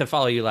Beth to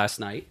follow you last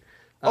night.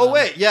 Oh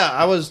wait, yeah,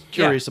 I was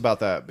curious about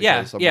that.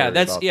 Because I'm worried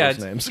about those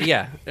names.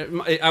 Yeah.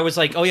 I was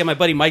like, oh yeah, my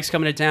buddy Mike's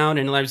coming to town,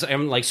 and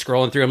I'm like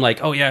scrolling through. I'm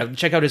like, oh yeah,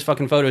 check out his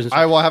fucking photos. And stuff.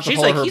 I will have to She's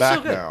follow like, her "He's back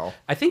so good." now.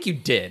 I think you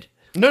did.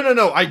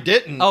 No, I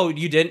didn't. Oh,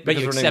 you didn't, but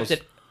Because you her name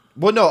accepted.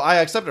 Well, no, I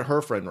accepted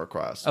her friend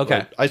request. Okay.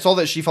 But I saw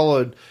that she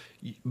followed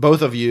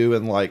both of you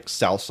in like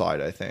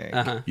Southside, I think.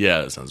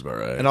 Yeah, that sounds about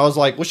right. And I was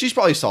like, well, she's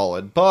probably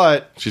solid,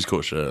 but She's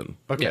cool shit.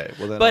 okay. Yeah.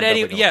 Well, then But I'm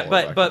anyway, definitely gonna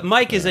follow her but back.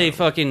 Mike is a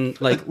fucking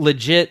like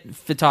legit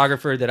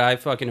photographer that I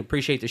fucking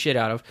appreciate the shit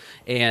out of,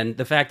 and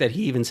the fact that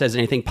he even says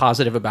anything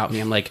positive about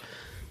me, I'm like,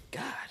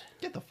 God.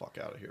 Get the fuck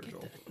out of here,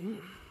 Joel.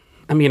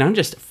 I mean, I'm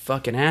just a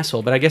fucking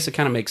asshole, but I guess it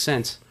kind of makes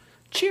sense.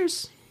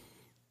 Cheers.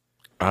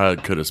 I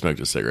could have smoked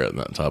a cigarette in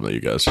that time that you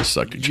guys just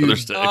sucked each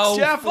other's dicks. Oh,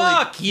 definitely-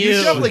 fuck you.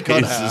 You definitely could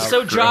Jesus have.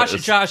 So Christ.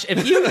 Josh,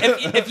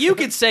 if you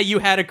could say you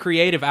had a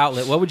creative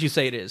outlet, what would you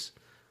say it is?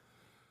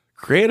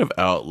 Creative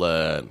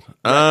outlet.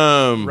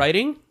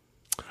 Writing?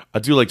 I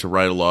do like to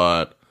write a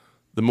lot.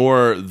 The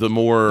more.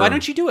 Why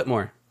don't you do it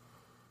more?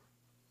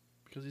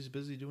 Because he's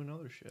busy doing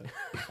other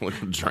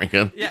shit.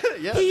 drinking? Yeah,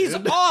 Yeah, he's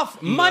dude.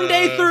 off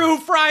Monday through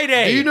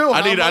Friday. Do you know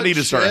I how need to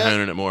much start shit-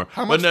 honing it more.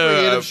 How But much no,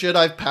 creative shit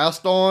I've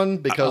passed on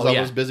because Oh, I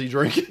yeah. was busy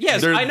drinking? Yes,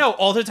 There- I know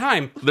all the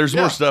time. There's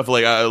Yeah. more stuff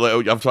like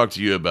I've talked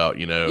to you about,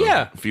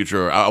 Yeah.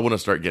 future. I want to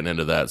start getting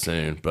into that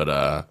soon, but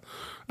I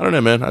don't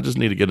know, man. I just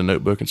need to get a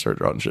notebook and start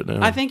jotting shit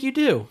down. I think you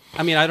do.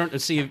 I mean, I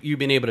don't see you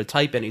being able to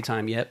type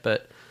anytime yet,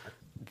 but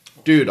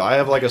Dude, I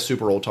have like a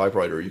super old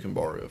typewriter you can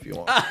borrow if you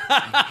want.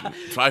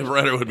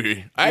 Typewriter would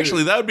be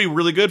actually that would be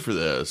really good for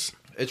this.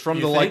 It's from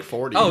you the think? like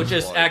 40s. Oh,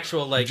 just like.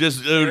 actual like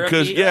Just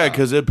therapy?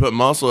 because it put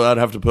muscle. I'd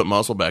have to put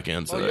muscle back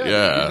into Oh, it. you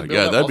Yeah, can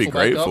build that that'd be muscle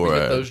great back up for and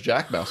get it. Those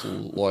jack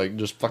muscles, like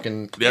just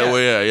fucking. Yeah,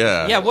 well,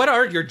 yeah. Yeah, what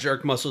are your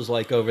jerk muscles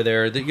like over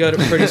there? You got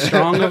it pretty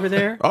strong over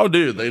there? Oh,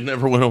 dude, they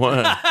never went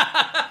away.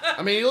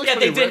 I mean, he looks Yeah,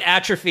 they pretty didn't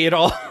atrophy at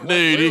all.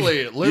 Dude,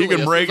 you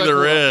can as break soon as I the pulled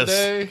up wrist.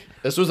 today-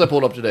 As soon as I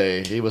pulled up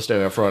today, he was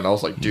standing up front. And I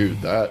was like,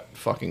 dude, that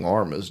fucking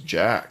arm is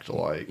jacked.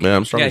 Like, Man,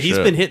 I'm strong Yeah, as he's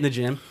shit. been hitting the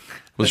gym.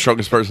 The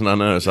strongest person I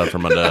know, aside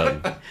from my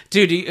dad.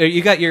 Dude,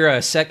 you got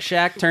your sex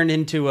shack turned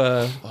into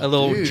a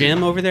little dude.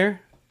 gym over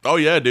there? Oh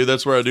yeah, dude,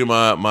 that's where I do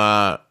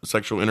my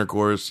sexual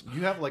intercourse,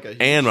 you have like a huge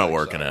And my sex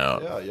working life.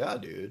 out. Yeah,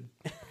 dude.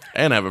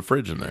 and I have a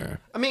fridge in there.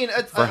 I mean,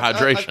 For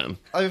hydration.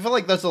 I feel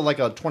like that's like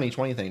a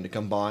 2020 thing to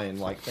combine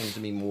like things to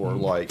be more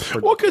like.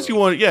 Well, because you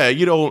want,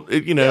 you don't,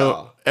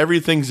 Yeah.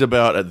 everything's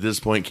about at this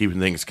point keeping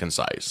things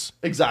concise.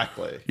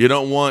 exactly. You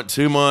don't want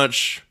too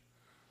much,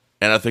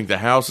 and I think the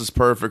house is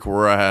perfect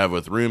where I have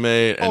with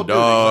roommate and Oh, dude,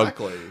 dog.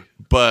 exactly.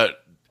 But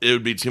it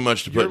would be too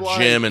much to You're put like-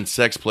 gym and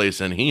sex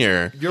place in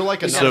here. You're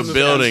like a So nice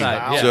building,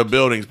 outside, yeah. so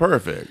building's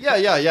perfect.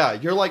 Yeah.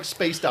 You're like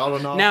spaced out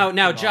enough.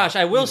 Now, Josh,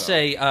 I will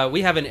say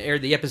we haven't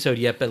aired the episode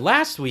yet, but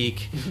last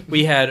week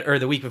we had, or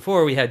the week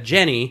before, we had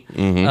Jenny.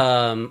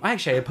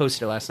 Actually, I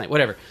posted it last night.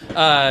 Whatever.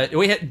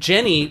 We had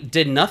Jenny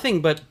did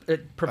nothing but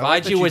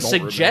provide that you you with don't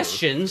remember.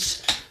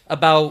 suggestions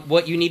about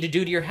what you need to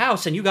do to your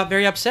house, and you got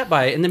very upset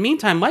by it. In the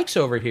meantime, Mike's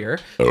over here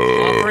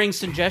offering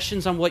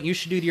suggestions on what you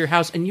should do to your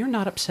house, and you're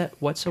not upset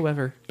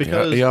whatsoever.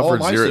 because he all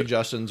offered my zero-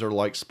 suggestions are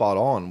like spot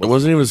on. It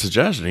wasn't even a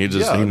suggestion. He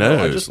just Yeah, he no, I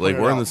knows. just Like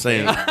pointed we're in out. the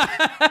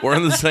same we're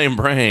in the same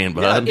brain,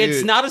 bud. dude.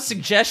 It's not a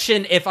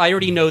suggestion if I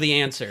already know the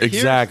answer.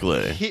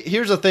 Exactly.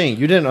 Here's the thing: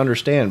 you didn't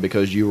understand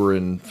because you were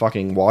in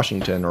fucking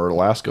Washington or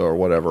Alaska or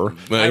whatever.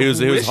 No, he was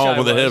wish home I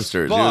with the was,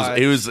 hipsters. but-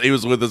 He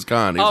was with his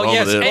con. He was Oh home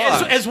yes, with the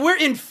hipsters. as we're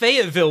in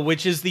Fayetteville,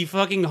 which is the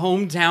fucking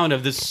hometown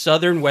of the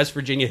southern West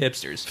Virginia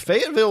hipsters.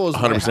 Fayetteville is 100%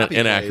 my happy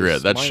inaccurate.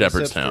 place, That's minus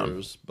Shepherdstown.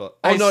 hipsters, But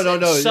I no,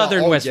 said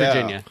southern yeah, West yeah.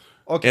 Virginia.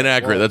 Okay,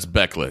 Inaccurate. well, That's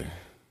Beckley.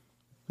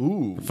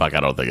 ooh. Fuck, I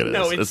don't think it is.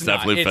 No, it's not.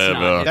 definitely It's not.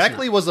 Fayetteville. It's-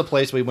 Beckley was the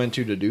place we went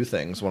to do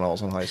things when I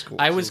was in high school.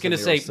 I was So it gonna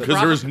New say, York City. Because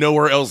there was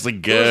nowhere else to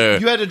go.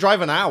 you had to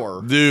drive an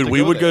hour, Dude, to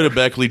we would go there. to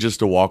Beckley just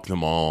to walk the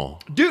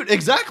mall. Dude,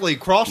 exactly.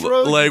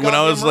 Crossroads. Like when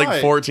I was goddamn like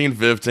right. 14,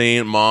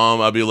 15,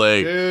 Mom, I'd be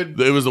like, Dude.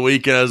 it was the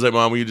weekend. I was like,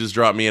 Mom, will you just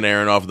drop me and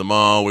Aaron off at the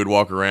mall? We'd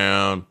walk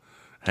around,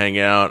 hang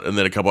out, and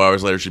then a couple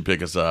hours later, she'd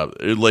pick us up.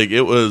 It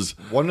was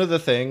One of the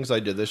things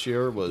I did this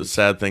year the was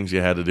sad things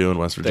you had to do in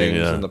West things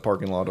Virginia. in the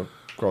parking lot of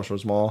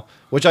Crossroads Mall,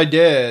 which I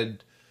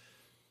did.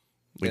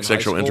 Like in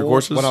sexual high school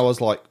intercourses? when I was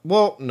like,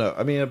 well, no,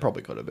 I mean it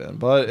probably could have been,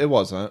 but it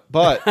wasn't.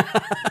 But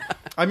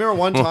I remember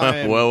one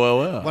time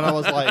well. when I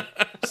was like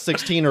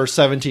 16 or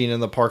 17 in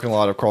the parking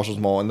lot of Crossroads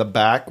Mall in the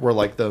back where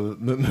like the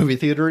movie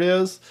theater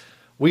is.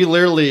 We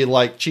literally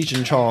like Cheech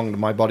and Chonged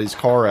my buddy's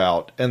car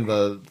out, and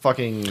the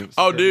fucking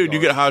Oh, dude, you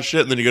guard- get hot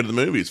shit and then you go to the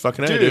movies.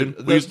 Fucking hey,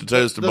 dude. We used to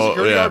toast the the ball.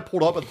 security Yeah. guard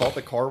pulled up and thought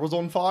the car was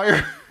on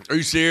fire. Are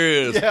you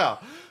serious? Yeah.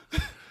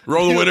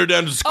 Roll the window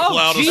down, just Oh,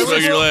 cloud of smoke Jesus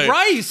in your leg.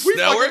 Christ!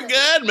 Now we're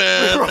good,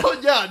 man.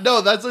 Yeah,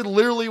 no, that's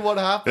literally what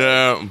happened.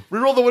 Yeah. We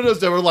rolled the windows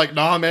down. We're like,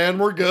 nah, man,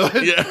 we're good.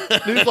 Yeah.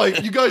 And he's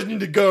like, you guys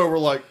need to go. We're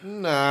like,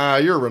 nah,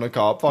 you're a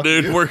rent-a-cop. Fuck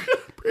Dude, you. we're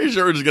pretty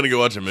sure we're just going to go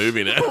watch a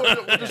movie now.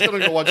 We're just going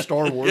to go watch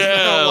Star Wars. Yeah,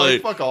 now.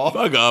 like, Fuck off.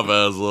 Fuck off,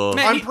 asshole.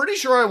 Man, I'm pretty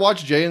sure I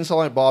watched Jay and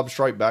Silent Bob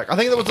Strike Back. I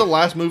think that was the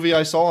last movie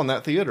I saw in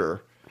that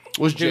theater.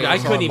 Was Jay Dude, and I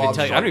Silent couldn't even Bob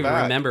tell you. I don't Strike even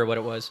Back. remember what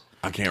it was.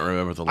 I can't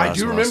remember the last I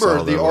do one remember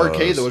saw the there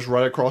arcade that was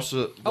right across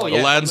the. Oh, like,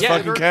 yeah. Aladdin's Yeah.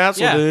 fucking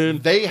castle, Yeah.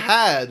 dude. They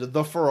had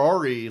the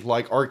Ferrari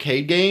like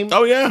arcade game.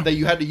 Oh, yeah. That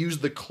you had to use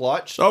the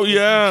clutch. Oh, if you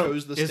yeah.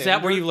 chose the Is that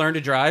standard. where you learned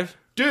to drive?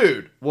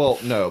 Dude? Well,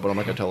 no, but I'm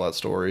not gonna tell that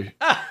story.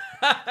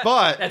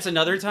 But That's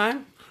another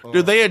time?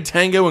 Dude, they had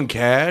Tango and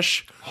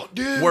Cash,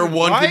 dude, where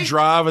one right? could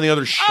drive and the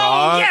other Oh,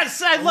 shot.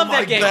 yes! I love my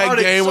that game. That God,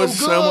 it's game so was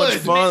so much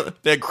good. fun.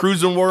 That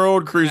Cruising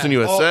World, Cruising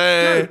Oh,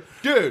 USA.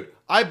 dude,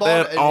 I They bought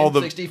had an all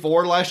the-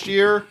 N64 last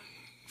year.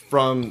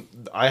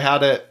 I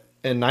had it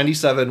in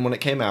 '97 when it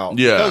came out.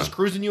 Yeah. Because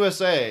Cruising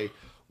USA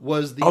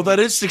was Oh, that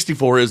is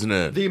 64, isn't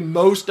it? the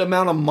most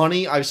amount of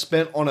money I've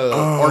spent on an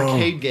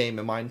arcade game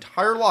in my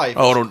entire life.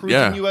 Oh, was Cruising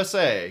yeah.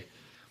 USA.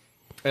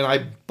 And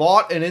I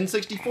bought an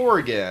N64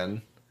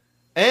 again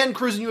and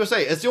Cruising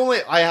USA. It's the only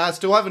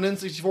still have an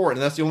N64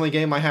 and that's the only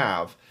game I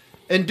have.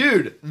 And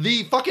dude,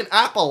 the fucking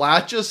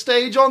Appalachia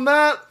stage on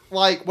that,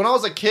 like when I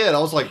was a kid, I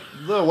was like,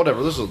 "Ugh,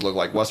 whatever, this would look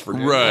like West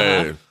Virginia."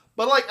 Right.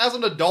 But like as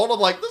an adult, I'm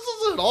like, this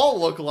doesn't all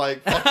look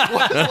like what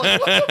the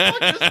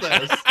fuck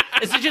is this?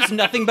 Is it just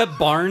nothing but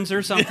barns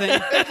or something?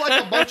 It's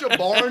like a bunch of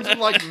barns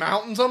and like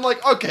mountains. I'm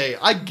like, okay,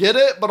 I get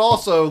it, but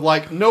also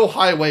like no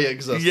highway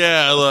exists.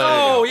 Yeah, like.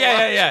 Oh,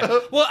 yeah.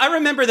 Well, I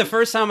remember the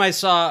first time I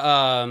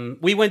saw,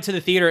 we went to the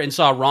theater and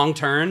saw Wrong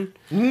Turn.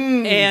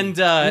 And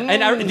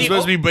It's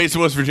supposed to be based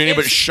in West Virginia,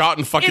 but It's- shot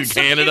in fucking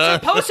Canada.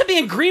 It's supposed to be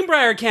in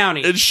Greenbrier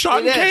County. It's shot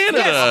in It is, Canada.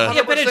 yes.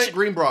 Yeah, but 100%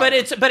 Greenbrier.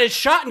 but it's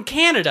shot in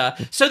Canada.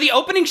 So the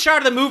opening shot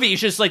of the movie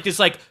is just like this,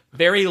 like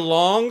very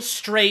long,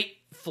 straight,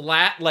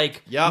 flat,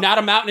 like Yep. not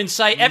a mountain in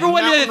sight.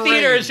 Everyone in the Mountain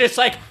theater range. is just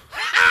like,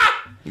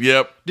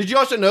 Yep. Did you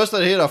also notice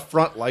that he had a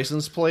front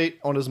license plate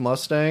on his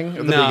Mustang at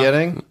the No.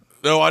 beginning?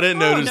 No, I didn't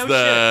notice no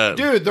that.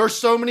 Dude, there's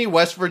so many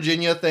West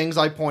Virginia things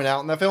I point out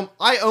in that film.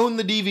 I own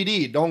the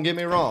DVD. Don't get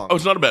me wrong. Oh,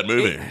 it's not a bad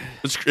movie.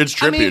 It's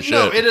trippy I mean, as shit.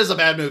 no, it is a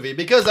bad movie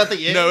because at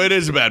the end, No, it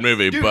is a bad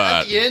movie, dude,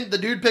 but at the end, the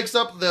dude picks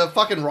up the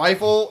fucking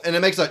rifle and it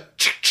makes a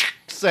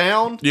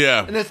sound.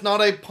 Yeah. and it's not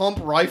a pump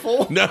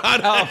rifle. no,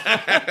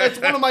 It's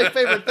one of my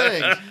favorite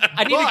things.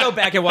 I need to go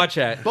back and watch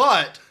that.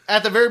 But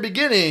at the very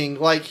beginning,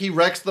 like he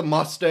wrecks the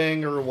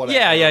Mustang or whatever.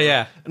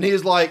 Yeah. And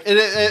he's like,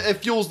 it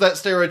fuels that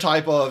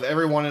stereotype of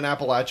everyone in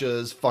Appalachia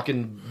is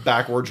fucking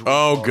backwards.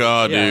 Oh retarded.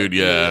 god, Yeah. dude,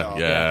 yeah.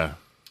 Yeah.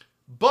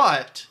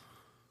 But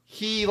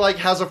he like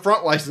has a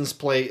front license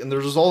plate, and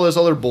there's just all this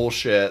other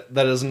bullshit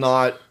that is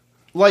not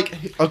like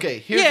okay.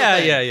 Here's Yeah,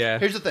 the thing. yeah.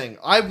 Here's the thing.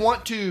 I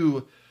want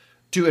to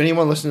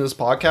anyone listening to this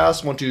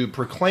podcast, want to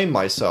proclaim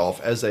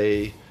myself as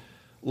a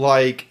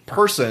like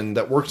person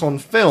that works on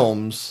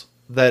films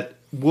that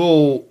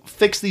will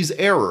fix these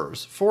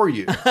errors for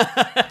you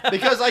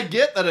because I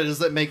get that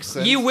it makes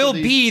sense. You to will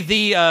these-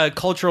 be the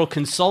cultural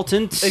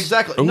consultant.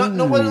 exactly not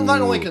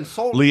only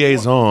consult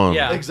Liaison.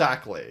 Yeah.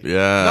 exactly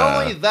Yeah.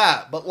 not only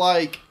that but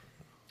like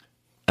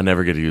I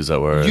never get to use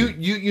that word.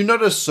 you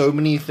notice so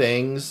many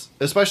things,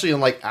 especially in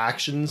like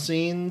action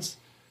scenes,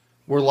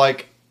 where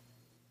like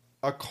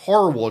a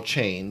car will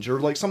change or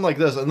like something like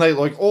this, and they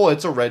like, oh,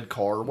 it's a red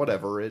car,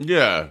 whatever. It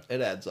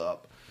adds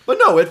up. But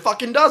no, it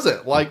fucking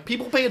doesn't. Like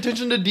people pay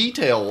attention to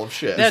detail of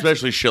shit.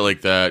 Especially shit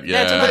like that.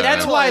 Yeah.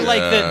 That's why like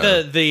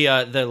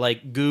Yeah. the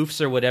like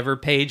goofs or whatever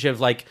page of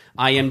like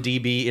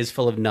IMDb is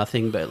full of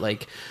nothing but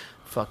like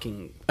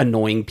fucking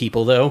annoying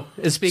people though.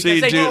 It's because See,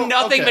 they do dude-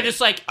 nothing Okay. but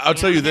just like I'll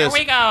tell you this.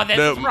 Here we go. This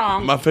No, is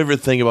wrong. My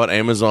favorite thing about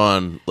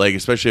Amazon, like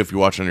especially if you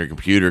watch on your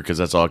computer, because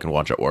that's all I can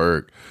watch at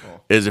work,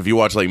 is if you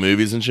watch like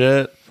movies and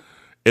shit,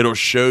 it'll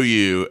show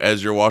you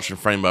as you're watching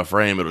frame by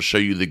frame. It'll show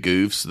you the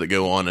goofs that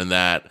go on in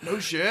that. No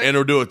shit. And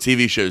it'll do it with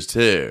TV shows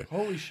too.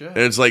 Holy shit. And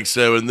it's like,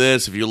 so in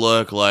this, if you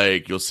look,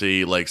 like you'll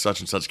see like such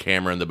and such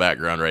camera in the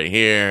background right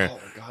here, Oh,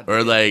 God, or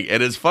dude. like,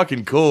 and it's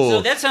fucking cool.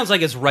 so that sounds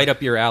like it's right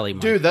up your alley,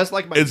 Mike. Dude, that's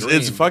like my It's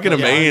dream. fucking Like,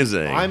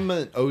 amazing. I'm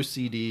an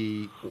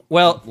OCD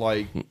Well,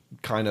 like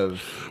kind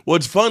of Well,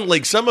 it's fun.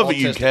 Like some of it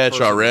you autistic catch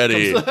person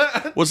already. comes to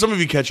that. Well, some of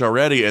you catch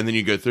already, and then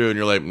you go through and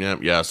you're like,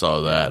 yeah, I saw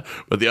that.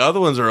 But the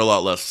other ones are a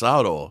lot less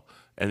subtle.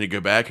 And you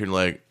go back and you're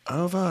like,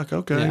 oh fuck,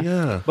 okay,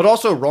 yeah. But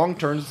also, wrong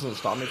turns doesn't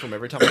stop me from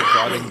every time I'm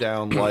driving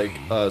down like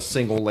a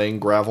single lane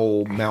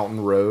gravel mountain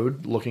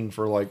road looking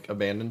for like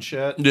abandoned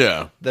shit.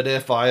 Yeah. That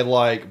if I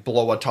like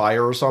blow a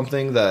tire or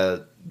something,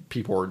 that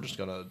people are just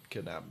gonna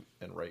kidnap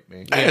and rape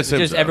me. I assume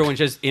Just so. everyone's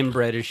just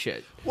inbred as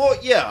shit. Well,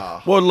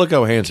 yeah. Well, look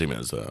how handsome he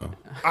is, though.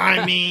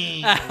 I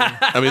mean,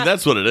 I mean,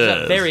 that's what it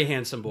is. Very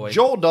handsome boy.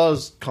 Joel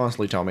does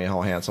constantly tell me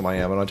how handsome I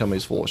am, and I tell me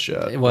he's full of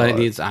shit. Well, but- it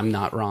needs, I'm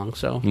not wrong,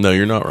 so No,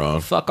 you're not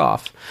wrong. fuck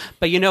off.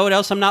 But you know what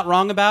else I'm not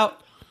wrong about?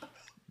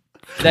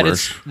 That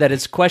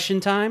it's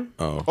question time.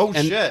 oh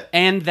And, shit!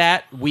 and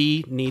that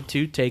we need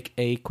to take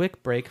a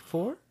quick break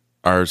for.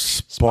 Our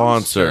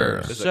sponsor.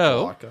 Is it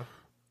So- Kalaka?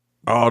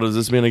 Oh, does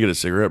this mean I get a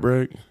cigarette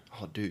break?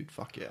 Oh, dude,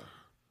 fuck yeah!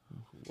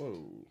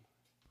 Whoa.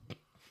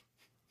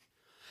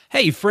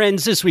 Hey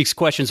friends, this week's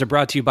questions are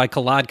brought to you by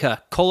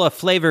Kolodka,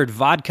 cola-flavored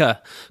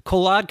vodka.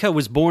 Kolodka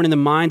was born in the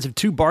minds of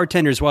two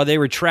bartenders while they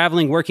were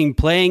traveling, working,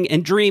 playing,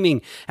 and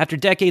dreaming. After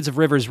decades of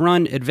rivers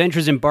run,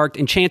 adventures embarked,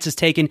 and chances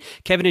taken,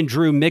 Kevin and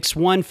Drew mix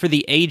one for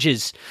the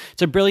ages.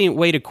 It's a brilliant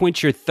way to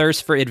quench your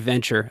thirst for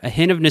adventure, a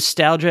hint of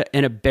nostalgia,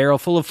 and a barrel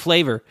full of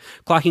flavor.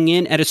 Clocking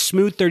in at a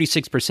smooth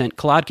 36%,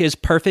 Kolodka is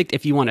perfect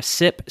if you want to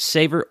sip,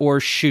 savor, or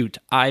shoot.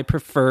 I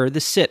prefer the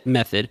sip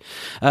method.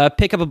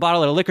 Pick up a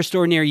bottle at a liquor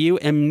store near you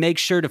and make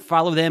sure to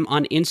follow them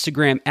on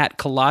Instagram at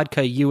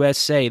Kolodka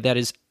USA. That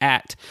is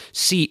at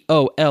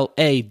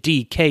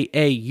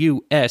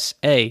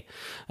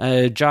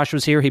COLADKAUSA. Josh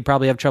was here. He'd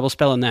probably have trouble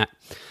spelling that.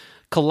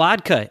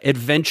 Kolodka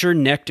Adventure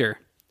Nectar.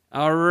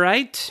 All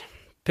right.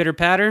 Pitter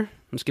patter.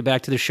 Let's get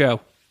back to the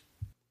show.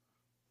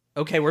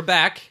 Okay, we're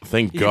back.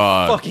 Thank You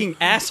God. fucking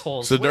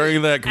assholes. So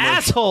during that commercial,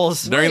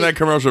 assholes. during that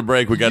commercial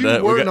break, we got You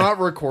that. were We got, not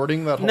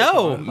recording that whole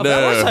No, time? of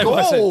course I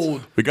wasn't.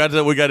 Gold.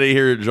 we got to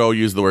hear Joel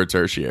use the word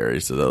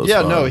tertiary. So that was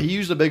Yeah, fun. no, he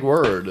used a big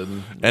word,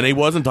 and he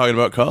wasn't talking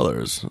about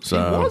colors. So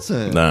he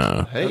wasn't.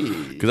 No, Hey,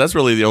 because that's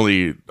really the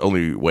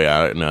only way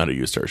I know how to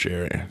use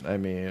tertiary. I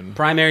mean,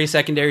 Primary,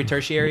 secondary,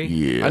 tertiary.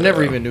 Yeah, I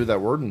never even knew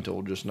that word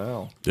until just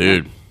now.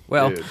 dude.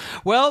 Well, Dude.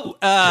 well,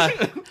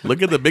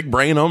 Look at the big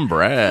brain on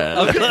Brad.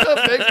 Look at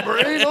the big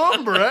brain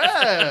on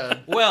Brad.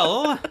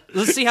 well.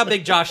 Let's see how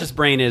big Josh's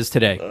brain is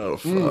today. Oh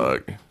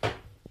fuck!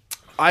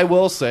 I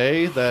will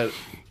say that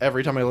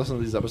every time I listen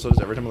to these episodes,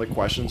 every time the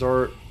questions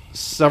are,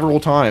 several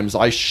times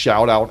I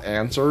shout out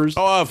answers,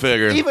 Oh, I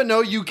figure. even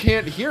though you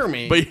can't hear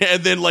me. But yeah,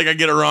 and then like I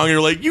get it wrong,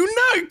 you're like, you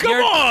know, come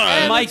You're-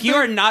 on. Mike, you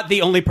are not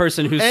the only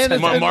person who's and said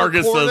it's My that. been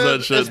Marcus says recorded-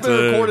 that shit, It's been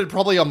too. recorded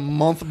probably a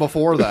month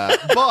before that,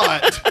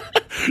 but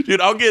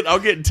Dude, I'll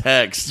get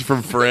texts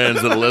from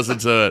friends that listen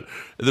to it.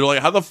 And they're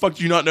like, how the fuck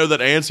do you not know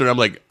that answer? And I'm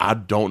like, I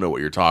don't know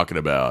what you're talking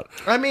about.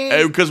 I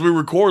mean, Because we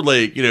record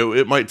like,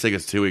 it might take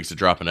us 2 weeks to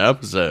drop an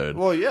episode.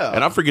 Well, yeah.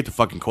 And I forget the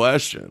fucking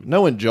question.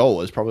 knowing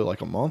Joel is probably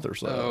like a month or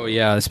so. Oh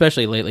yeah,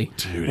 especially lately.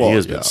 Dude, Well, he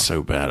has yeah. been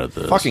so bad at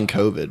this. Fucking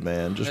COVID,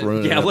 man, just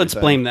ruining. Yeah, let's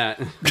everything. blame that.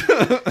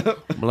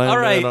 Blame All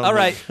right, it on all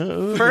right. the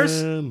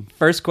COVID.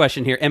 First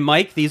question here, and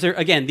Mike, these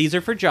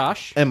are for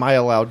Josh. Am I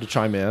allowed to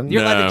chime in?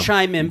 You're allowed No. to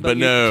chime in, but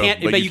you no,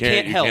 can't. But you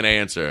can't help. You can't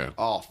answer.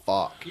 Oh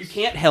fuck! You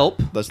can't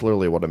help. That's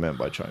literally what I meant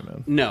by chime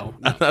in. No,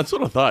 That's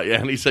what I thought. Yeah,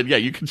 and he said, yeah,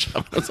 you can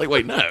jump. I was like,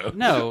 wait, no.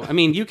 no. I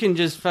mean, you can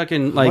just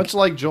fucking like. Much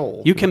like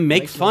Joel, You can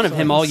make Makes fun no of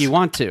him all sense. you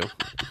want to.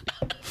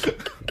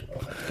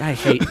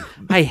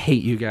 I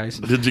hate you guys.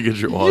 Did you get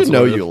your You Wadsworth?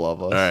 know you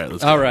love us. All right,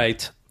 let's go. All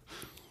right,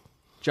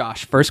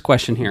 Josh. First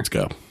question here. Let's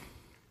go.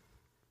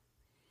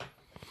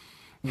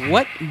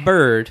 What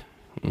bird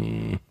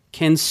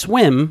can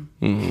swim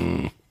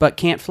but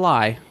can't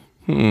fly?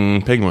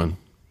 Penguin.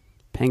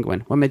 Penguin.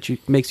 What makes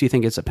you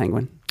think it's a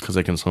penguin? Because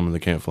they can swim and they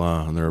can't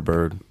fly, and they're a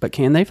bird. But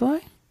can they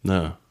fly?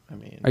 No. I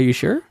mean, Are you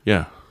sure?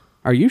 Yeah.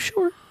 Are you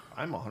sure?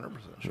 I'm 100%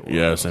 sure.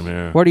 Yeah, same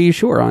here. What are you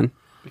sure on?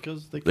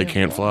 Because They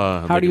can't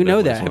fly. How They do you can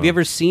know definitely that? Have swim. you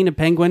ever seen a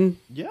penguin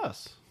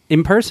Yes.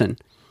 in person?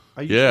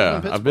 I used to Yeah,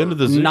 live in I've been to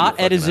the Pittsburgh. zoo. Not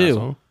you at a fucking zoo.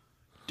 asshole.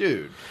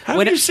 Dude. Have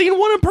When you it- seen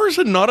one in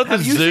person? Not at the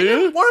Have you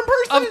zoo? seen one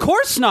person? Of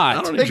course I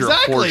not. don't need your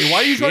Exactly. horse Why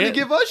are you trying to shit.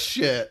 give us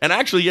shit? And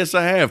actually, yes,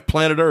 I have.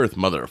 Planet Earth,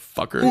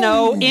 motherfucker.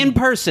 No, in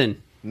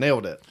person.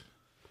 Nailed it.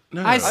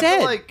 No. I I said.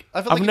 feel like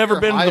I've if never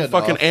you're been high to the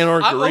fucking enough-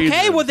 Antarctic Okay,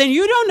 region. well then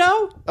you don't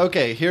know.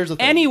 Okay, here's the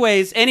thing.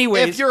 Anyways,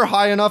 if you're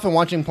high enough and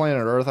watching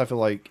Planet Earth, I feel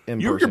like in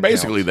You're person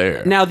basically counts.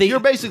 there. now You're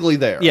basically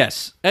there.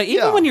 yes, even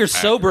Yeah. when you're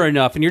sober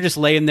enough and you're just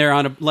laying there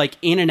on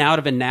in and out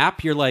of a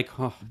nap, you're like,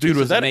 oh, Dude, this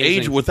with is that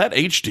amazing. with that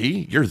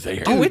HD, you're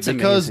there. Oh, it's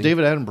because amazing.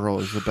 David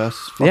Attenborough is the best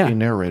fucking Yeah.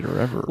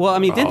 narrator ever. Well, I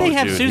mean, didn't Oh, they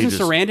have dude, he Susan just-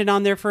 Sarandon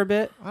on there for a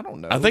bit? I don't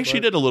know. I think she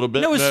but- did a little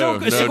bit. No, it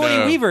was Sigourney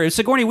no. Weaver. It was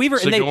Sigourney Weaver,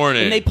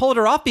 Sigourney. and they pulled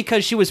her off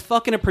because she was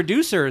fucking a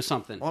producer or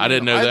something. I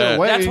didn't know Either that.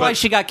 way, That's why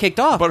she got kicked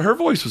off. But her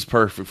voice was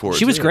perfect for it.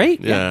 She was too. great.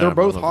 Yeah, They're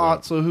both I love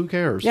hot, that. so who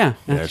cares? yeah.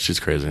 Yeah, she's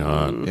crazy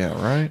hot.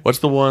 Yeah, right? What's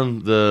the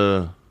one,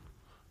 the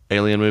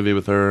Alien movie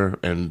with her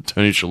and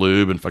Tony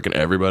Shalhoub and fucking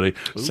everybody?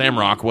 Sam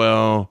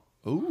Rockwell,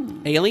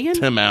 Alien?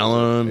 Tim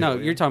Allen. No,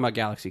 you're talking about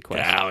Galaxy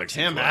Quest. Alex.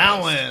 Tim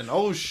Allen.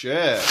 Oh,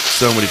 shit.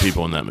 So many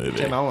people in that movie.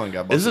 Tim Allen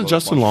got busted Isn't with a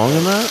Justin bunch Long of-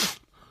 in that?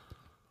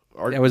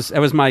 That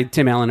was my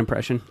Tim Allen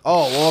impression.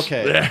 Oh, well,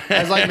 okay.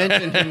 As I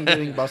mentioned him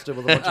getting busted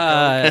with a bunch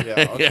of coke.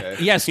 Yeah, okay.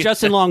 Yes,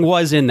 Justin Long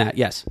was in that.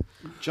 Yes.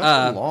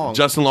 Justin Long.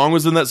 Justin Long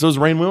was in that. So was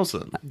Rainn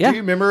Wilson. Yeah. Do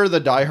you remember the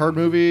Die Hard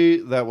movie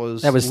that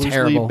was loosely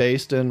terrible.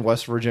 based in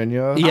West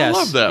Virginia? Yes.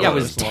 love that Yeah, one.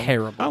 it was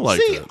terrible. I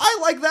liked See, it. I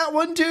like that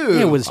one too.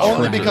 It was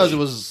only trash. because it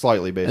was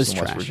slightly based It's in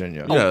West trash.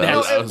 Virginia. Oh, Yeah, that No,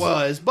 was- it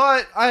was,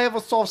 but I have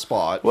a soft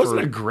spot. Wasn't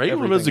for it great? It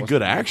was a everything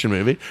good West action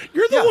movie.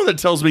 You're the Yeah. one that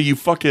tells me you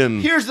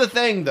fucking. Here's the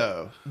thing,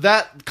 though.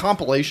 That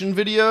compilation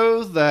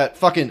video that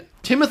fucking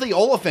Timothy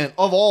Oliphant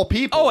of all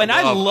people. Oh, and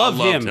I love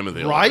him.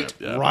 Timothy right,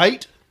 Oliphant, yeah.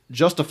 right.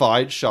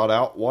 Justified. Shout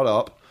out. What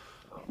up,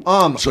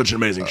 Such an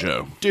amazing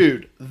show.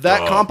 dude?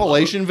 That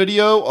compilation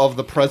video of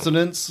the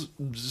president's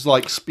just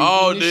like speaking.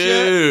 Oh, and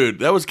shit. dude,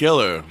 that was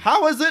killer.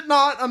 How is it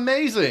not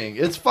amazing?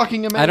 It's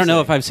fucking amazing. I don't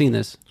know if I've seen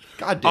this.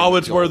 God damn Oh, it,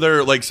 it's where Joel.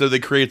 they're like, so they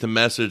create the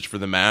message for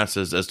the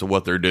masses as to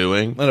what they're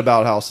doing. and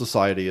about how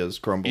society is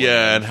crumbling.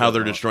 Yeah, and how shit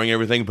they're not. destroying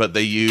everything, but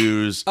they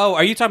use. Oh,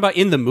 are you talking about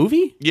in the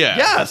movie? Yeah.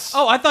 Yes.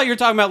 Oh, I thought you were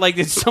talking about like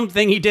it's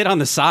something he did on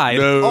the side.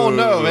 No. Oh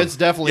no, it's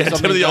definitely Yeah,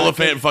 something Timothy that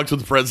Oliphant fucks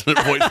with the president.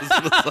 Points to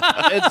the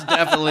side. it's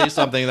definitely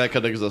something that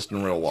could exist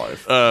in real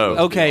life.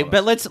 Okay,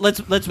 but let's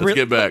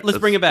get back. Let's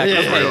bring it back. Yeah,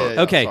 Okay. yeah,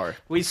 yeah, Okay. sorry.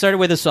 We started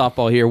with a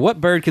softball here. What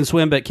bird can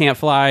swim but can't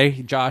fly?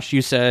 Josh,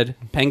 you said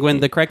penguin.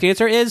 The correct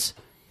answer is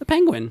the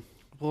penguin.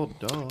 Well,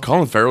 duh.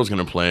 Colin Farrell's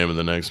going to play him in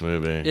the next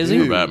movie. Is he?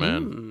 For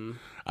Batman.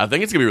 I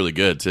think it's going to be really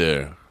good,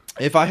 too.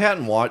 If I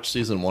hadn't watched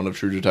season 1 of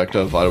True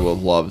Detective, I would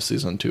love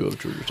season 2 of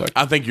True Detective.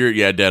 I think you're,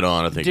 dead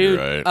on. I think Dude,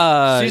 you're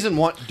right. Season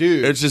 1,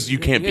 dude. It's just, you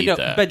can't beat No,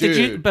 that. But did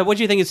you? Dude. But what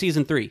do you think of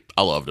season 3?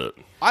 I loved it.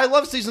 I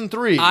love season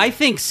 3. I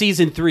think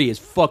season 3 is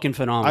fucking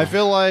phenomenal. I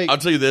feel like I'll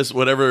tell you this,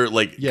 whatever,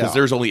 like, because Yeah.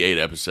 there's only 8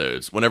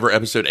 episodes. Whenever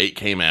episode 8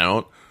 came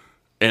out,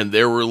 and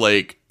there were,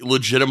 like,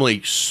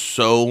 legitimately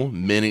so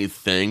many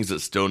things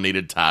that still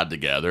needed tied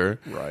together.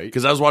 Right.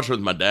 Because I was watching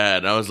with my dad,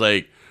 and I was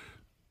like,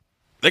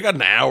 they got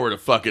an hour to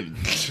fucking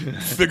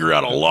figure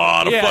out a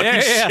lot of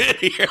fucking shit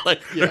here.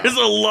 Like, there's a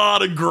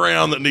lot of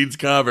ground that needs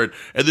covered,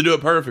 and they do it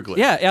perfectly.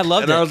 Yeah, I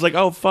loved and it. I was like,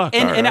 oh, fuck.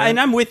 and all and, right. and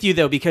I'm with you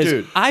though because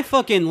Dude. I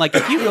fucking like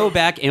if you go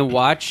back and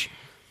watch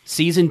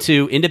season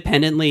 2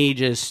 independently,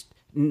 just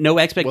no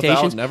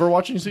expectations. without never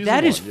watching season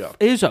That 1. is yeah.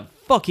 is a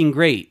fucking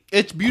great.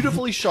 It's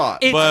beautifully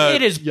shot. But-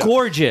 It is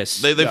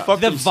gorgeous. They Yeah.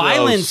 fucked the themselves.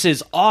 violence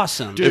is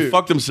awesome. They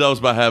fucked themselves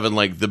by having,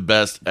 like, the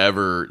best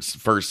ever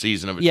first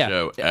season of a Yeah.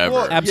 show ever.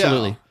 Well,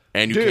 Absolutely. yeah.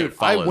 And you Dude, can't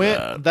follow I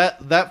went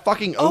that. that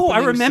fucking Oh, I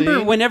opening remember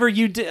scene, whenever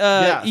you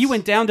Yes. you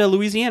went down to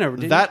Louisiana.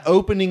 Didn't that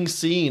opening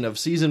scene of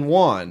season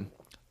 1.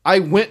 I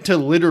went to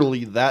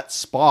literally that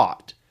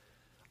spot.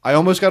 I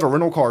almost got a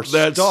rental car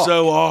That's stuck.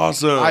 so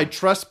awesome. I you?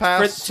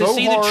 trespassed to so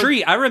see hard. the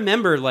tree. I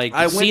remember like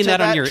I went seeing to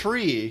that on your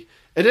tree.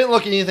 It didn't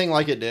look anything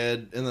like it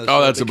did in the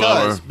Oh, that's a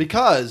bummer.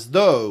 because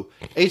though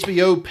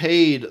HBO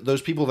paid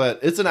those people that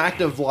it's an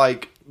active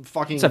like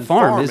fucking It's a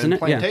farm, isn't and it?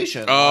 Yeah.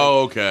 plantation.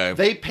 Oh, okay.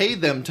 They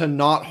paid them to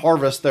not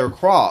harvest their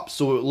crops,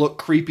 so it looked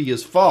creepy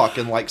as fuck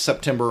in like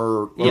September.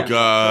 or Yeah. October.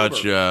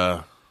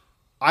 Gotcha.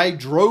 I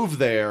drove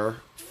there,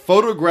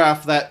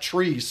 photographed that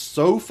tree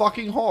so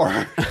fucking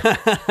hard,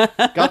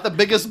 got the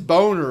biggest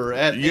boner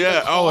at 8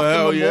 Yeah, oh, o'clock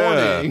hell in the yeah.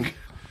 morning.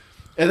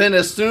 And then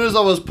as soon as I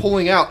was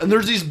pulling out, and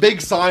there's these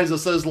big signs that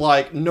says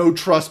like no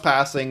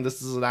trespassing.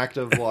 This is an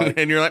active like.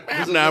 And you're like,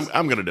 no,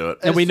 I'm going to do it.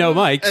 And we know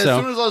Mike, As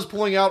so- soon as I was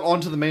pulling out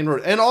onto the main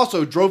road, and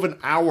also drove an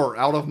hour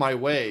out of my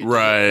way to get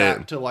Right.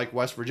 back to like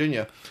West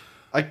Virginia,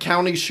 a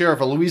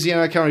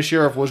Louisiana county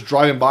sheriff was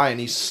driving by and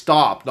he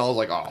stopped, and I was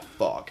like, oh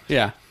fuck.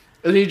 yeah.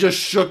 And he just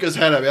shook his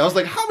head at me. I was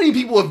like, how many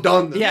people have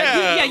done this?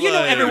 Yeah, you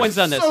know like, everyone's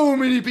done this. So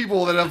many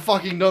people that have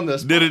fucking done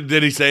this. Did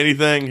he say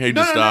anything? He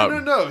No, just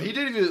stopped. no. He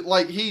didn't even,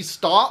 like, he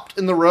stopped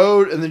in the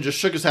road and then just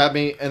shook his head at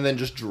me and then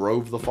just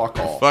drove the fuck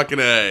off. Fucking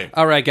A.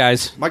 All right,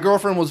 guys. My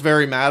girlfriend was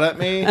very mad at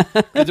me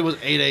because it was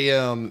 8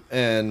 a.m.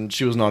 and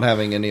she was not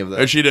having any of Or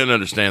that. she didn't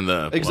understand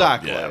the.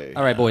 Exactly. Yeah.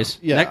 All right, boys.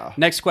 Yeah.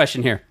 Next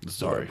question here.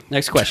 Sorry.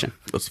 Next question.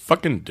 Let's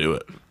fucking do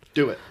it.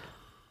 Do it.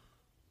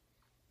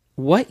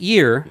 What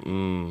year?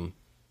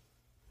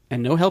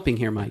 And no helping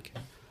here, Mike.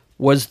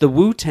 Was the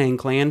Wu-Tang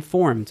Clan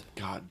formed?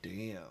 God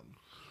damn.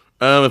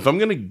 If I'm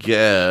going to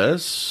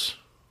guess.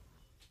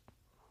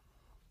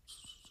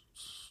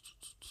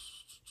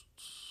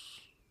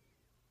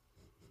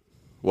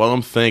 While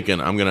I'm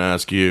thinking, I'm going to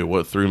ask you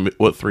what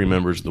three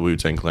members of the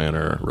Wu-Tang Clan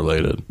are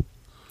related.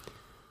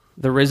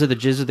 The RZA, the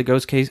Jizza, the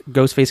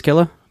Ghostface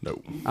Killer?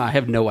 No. I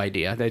have no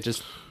idea. They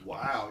just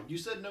Wow. You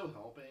said no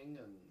helping.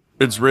 And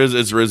It's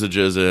RZA,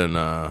 Jizza,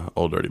 and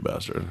Old Dirty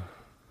Bastard.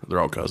 They're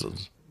all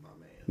cousins.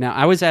 Now,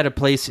 I was at a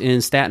place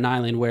in Staten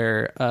Island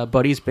where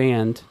Buddy's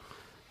band,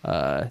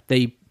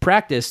 they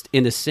practiced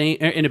in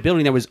a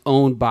building that was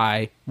owned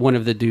by one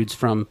of the dudes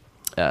from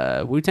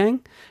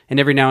Wu-Tang, and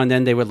every now and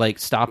then they would like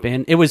stop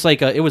in. It was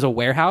like it was a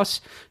warehouse,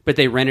 but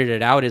they rented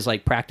it out as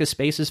like practice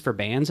spaces for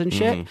bands and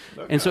shit.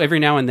 And so every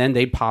now and then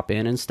they'd pop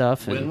in and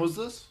stuff. when And was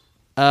this?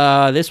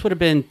 this would have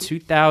been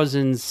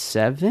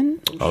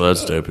 2007. Oh,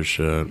 that's dope as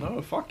shit.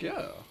 Oh, fuck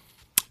yeah.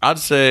 I'd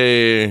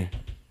say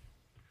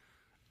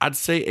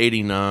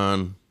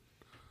 89.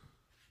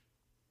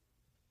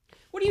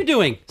 What are you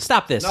doing?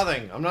 Stop this.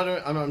 Nothing. I'm not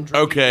doing. I'm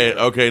drinking.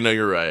 Okay, no,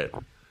 you're right.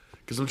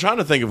 Because I'm trying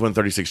to think of when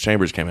 36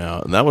 Chambers came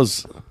out, and that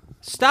was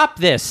Stop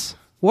this.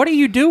 What are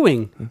you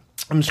doing?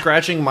 I'm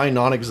scratching my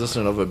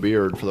non-existent of a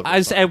beard for the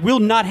first I will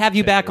not have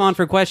you back on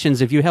for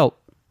questions if you help.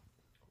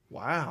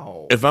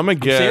 Wow. If I'm a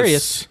guess,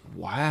 serious.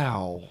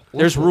 Wow.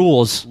 There's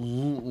rules.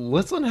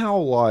 Listen how,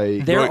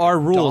 like... There are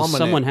rules. dominant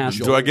Someone has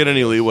do I get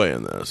any leeway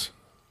in this?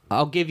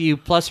 I'll give you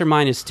plus or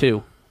minus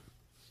 2.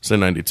 Say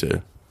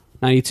 92.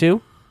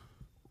 92?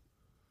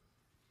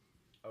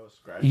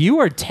 You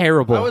are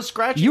terrible. I was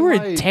scratching You were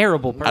my- a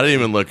terrible person. I didn't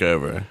even look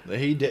over.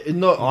 He did.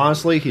 No,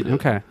 honestly, he did.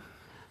 Okay.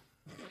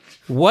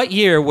 What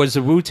year was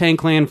the Wu-Tang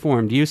Clan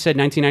formed? You said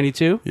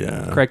 1992?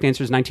 Yeah. Correct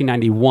answer is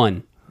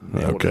 1991.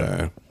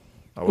 Okay.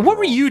 What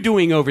were you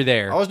doing over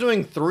there? I was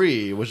doing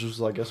 3, which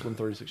was, I guess, when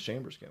 36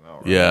 Chambers came out.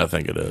 Right? Yeah, I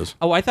think it is.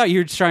 Oh, I thought you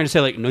were trying to say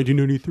like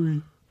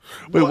 1993.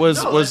 Wait, Well,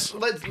 was no,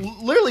 that's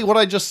literally what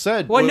I just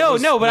said. Well, no,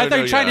 but I no, thought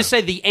you were trying yeah. to say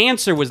the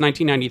answer was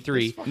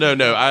 1993.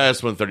 no? I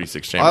asked when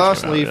 36 Chambers. I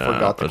honestly came out. Yeah,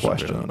 forgot the that should be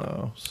question, done.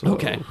 though. So.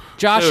 Okay.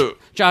 Josh. So-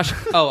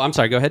 Oh, I'm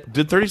sorry. Go ahead.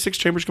 Did 36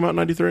 Chambers come out in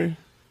 93?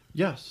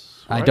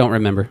 Yes. I right? don't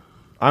remember.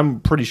 I'm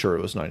pretty sure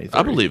it was 93.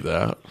 I believe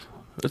that.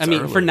 It's I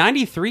mean, early. for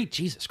 93,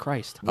 Jesus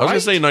Christ. I was going Right?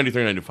 to say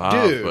 93,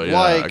 95. Dude, but yeah,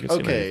 like, I can see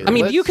okay. 93. I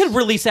mean, Let's- you could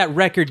release that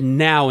record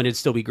now and it'd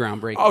still be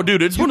groundbreaking. Oh,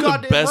 dude, it's one of the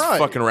goddamn best right.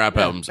 fucking rap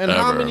albums And ever.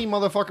 how many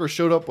motherfuckers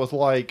showed up with,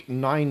 like,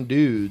 9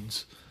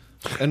 dudes?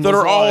 And that was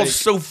are all like-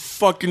 so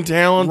fucking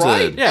talented.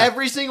 Right? Yeah.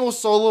 Every single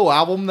solo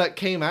album that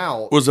came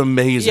out Was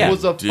amazing. Yeah.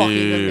 was a dude.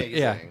 fucking amazing.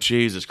 Yeah.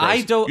 Jesus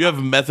Christ. I don't- You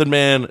have Method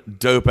Man,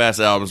 dope ass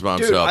albums by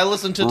Dude, himself. I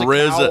listened to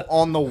RZA. Takao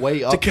on the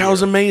way up. Takau's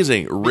here.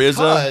 amazing. RZA.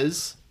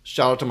 Because,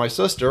 shout out to my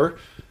sister,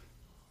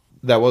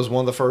 that was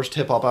one of the first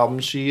hip hop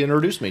albums she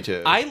introduced me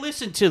to. I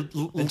listened to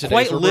today's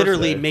quite her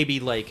literally birthday. maybe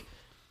like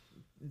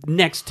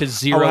next to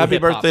zero. Oh, happy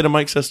hip-hop. birthday to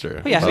Mike's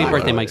sister. Oh, yeah, happy By the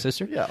birthday, way. Mike's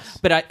sister. Yes.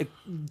 But I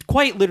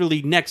quite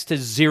literally next to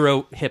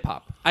zero hip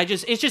hop.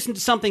 It's just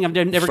something I've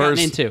never gotten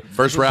into.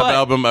 First rap But-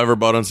 album I ever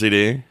bought on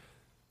CD.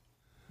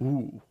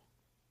 Ooh.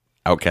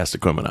 Outcast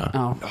Equimini.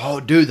 Oh. Oh,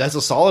 dude, that's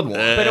a solid one.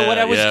 But what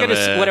I was Yeah, gonna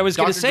man. what I was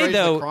gonna Dr. say Dre's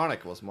though, The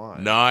Chronic was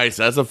mine. Nice.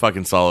 That's a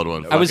fucking solid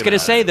one. I was Fucking gonna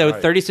say though,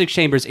 right. 36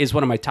 Chambers is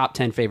one of my top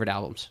 10 favorite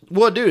albums.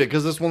 Well, dude,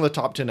 because it's one of the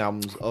top 10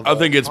 albums of I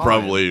think all it's time.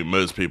 probably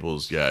most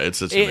people's. Yeah, it's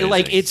just It, amazing.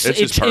 like it's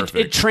just perfect.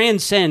 it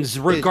transcends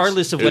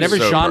regardless of It's whatever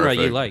so genre you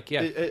perfect. like.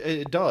 Yeah.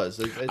 It does.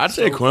 I'd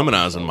say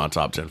Equimini's in my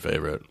top 10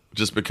 favorite,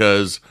 just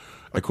because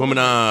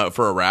Equimini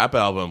for a rap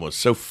album was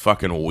so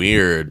fucking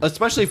weird.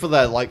 Especially for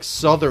that, like,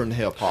 southern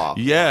hip hop.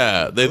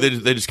 Yeah, they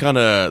just kind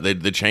of they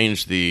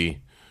changed the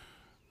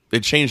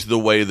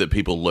way that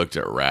people looked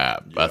at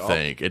rap. I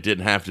think it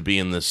didn't have to be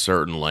in this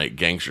certain like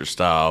gangster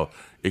style.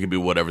 It could be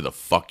whatever the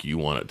fuck you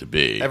want it to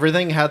be.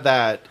 Everything had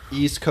that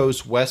East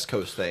Coast, West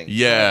Coast thing.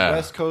 Yeah.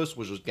 West Coast,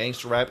 which was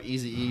gangster rap,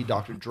 Eazy-E,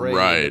 Dr. Dre,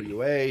 Right.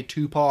 NWA,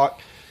 Tupac.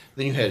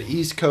 Then you had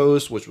East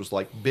Coast, which was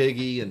like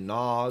Biggie and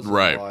Nas.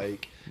 Right. And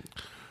like,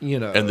 you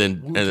know. and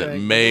then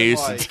Wu-Tang, Mace.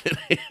 like-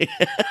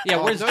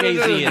 Yeah, where's no, Jay-Z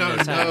no, in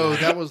this? No,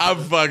 that was. I'm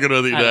fucking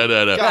with you. No.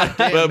 God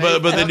damn,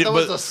 but then that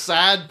was a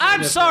sad.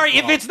 I'm sorry,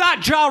 if it's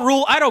not Ja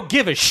Rule, I don't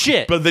give a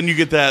shit. but then you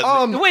get that.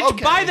 Which,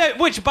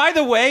 okay. by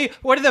the way,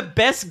 one of the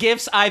best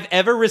gifts I've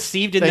ever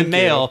received in Thank the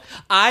mail. you.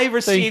 I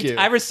received you.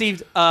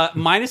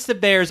 Minus the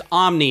Bears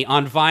Omni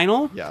on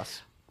vinyl,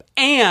 Yes.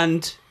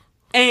 and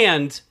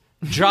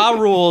Ja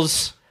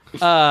Rule's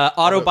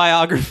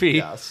autobiography.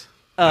 Yes.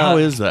 How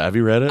is that? Have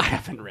you read it? I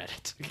haven't read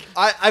it.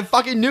 I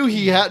fucking knew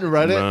he hadn't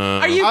read it.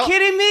 Are you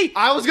kidding me?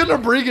 I was gonna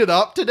bring it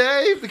up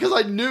today because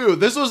I knew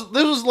this was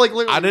like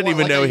literally. I didn't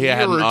even know he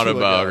had an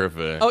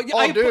autobiography. Oh,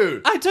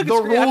 Dude, I took a the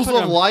screen- I rules put it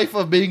of on- life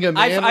of being a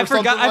man. I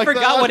forgot. I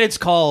forgot what it's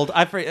called.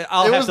 I'll It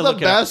have was to the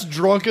look it up. best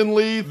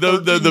drunkenly The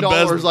 $13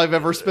 best- I've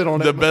ever spent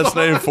on it. The best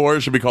name for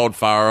it should be called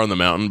Fire on the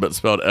Mountain, but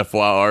spelled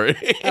Fyre.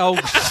 Oh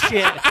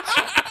shit!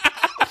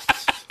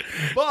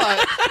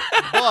 but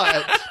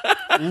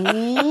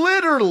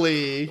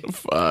literally,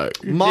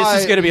 Fuck. my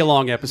This is going to be a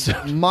long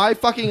episode. my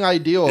fucking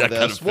idea Yeah, of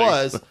kinda this figured.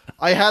 was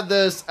I had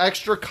this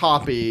extra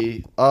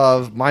copy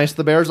of Minus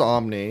the Bears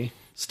Omni,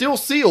 still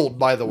sealed,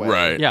 by the way.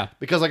 Right. Yeah.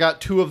 Because I got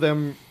 2 of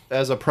them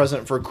as a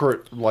present for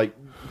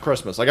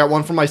Christmas. I got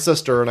one from my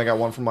sister and I got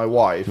one from my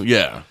wife.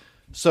 Yeah.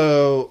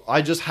 So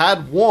I just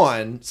had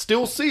one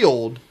still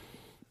sealed,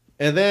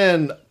 and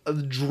then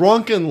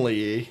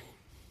drunkenly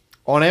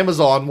on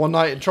Amazon one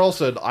night in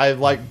Charleston, I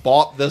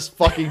bought this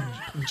fucking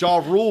Ja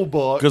Rule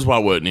book. Because why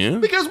wouldn't you?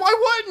 Because why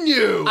wouldn't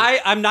you?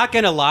 I'm not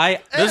going to lie.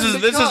 This is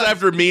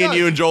after me and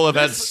you and Joel have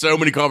had this- so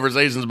many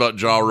conversations about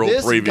Ja Rule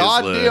This previously.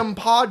 goddamn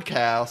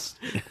podcast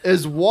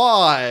is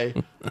why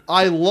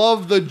I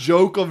love the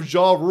joke of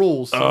Ja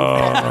Rule so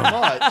fucking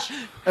much.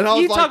 And I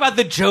was You like, talk about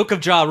the joke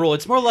of Ja Rule.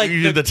 It's more like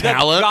The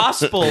talent?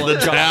 gospel the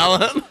of Ja.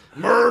 talent?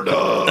 murder.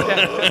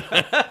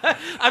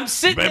 I'm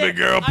sitting Baby there.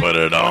 girl, put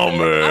it on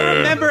me.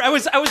 I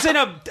was in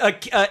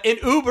an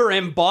Uber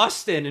in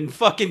Boston, and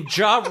fucking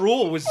Ja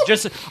Rule was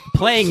just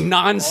playing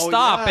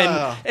nonstop,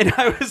 yeah. and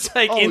I was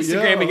like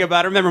Instagramming yeah.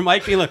 about it. I remember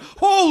Mike being like,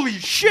 "Holy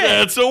shit!"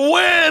 That's a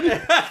win.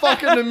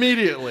 Fucking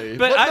immediately.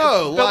 But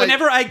no, but like,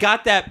 whenever I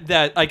got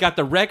that I got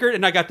the record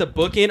and I got the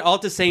book in all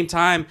at the same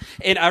time,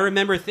 and I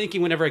remember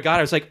thinking whenever I got it,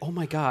 I was like, "Oh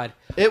my god."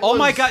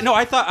 My god! No,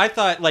 I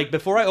thought like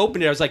before I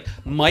opened it, I was like,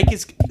 Mike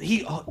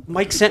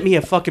sent me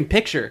a fucking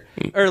picture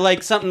or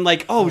like something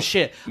like, oh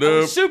shit! I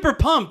Nope. was super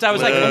pumped. I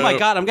was like, oh my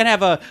god, I'm gonna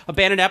have a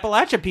Abandoned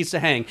Appalachia piece to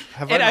hang.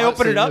 Have and I I not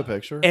opened seen it up, the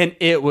picture? and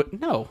it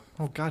would no.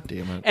 Oh god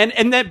damn it!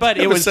 And then, but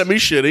it Haven't was sent me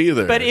shit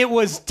either. but it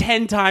was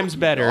 10 times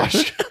better.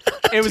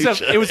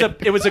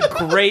 It was a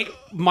great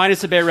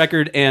minus a Bay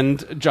record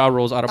and Ja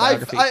Rule's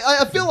autobiography.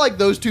 I feel like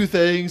those two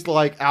things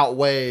like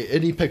outweigh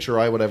any picture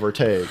I would ever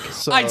take.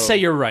 So, I'd say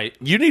you're right.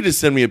 You need to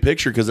send me a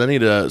picture because I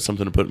need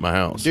something to put in my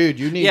house. dude,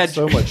 you need Yeah,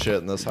 so much shit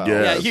in this house.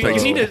 Yeah, Yeah, you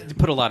thanks. need to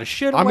put a lot of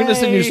shit I'm away. going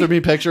to send you so many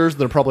pictures.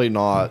 They're probably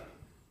not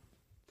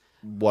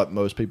what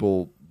most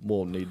people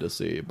will need to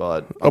see,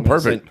 but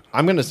perfect.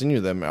 I'm going to send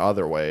you them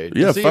either way. to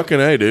Yeah, see fucking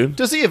A, dude.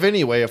 to see if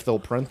anyway if they'll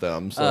print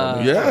them. So yeah.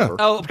 whatever.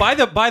 Oh, by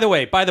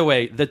the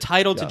way, the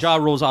title to Ja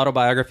Rule's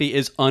autobiography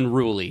is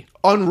Unruly.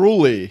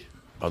 Unruly.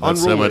 Oh,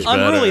 that's so much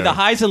better. Unruly, the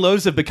highs and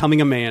lows of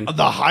becoming a man.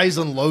 The highs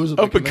and lows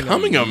of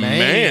becoming a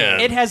man.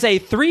 It has a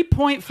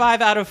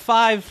 3.5 out of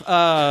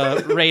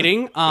 5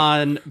 rating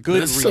on That's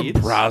Goodreads.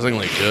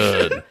 surprisingly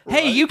good.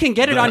 Hey, you can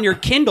get it on your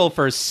Kindle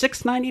for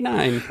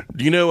 $6.99.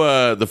 Do you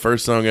know the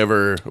first song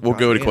ever? We'll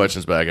go to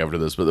questions back after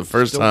this, but the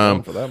first Still time,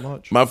 going for that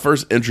much. my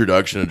first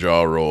introduction to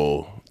Ja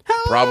Rule,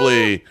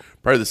 probably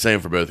the same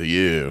for both of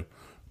you,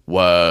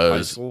 was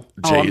High school?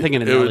 Oh, I'm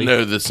thinking of Nelly.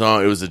 no, the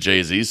song. It was a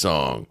Jay-Z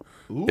song.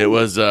 It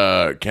was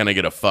 "Can I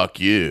Get a Fuck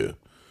You?"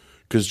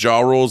 Because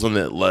Ja Rule's on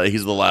that.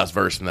 He's the last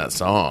verse in that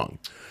song,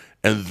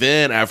 and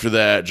then after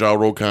that, Ja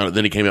Rule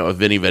then he came out with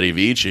Veni Vidi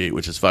Vici,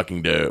 which is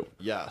fucking dope.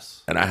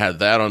 Yes. And I had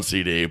that on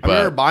CD, I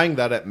remember but buying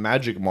that at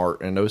Magic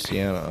Mart in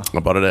Oceana. I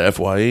bought it at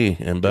FYE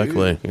in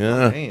Beckley.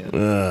 Yeah.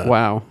 Man.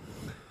 Wow.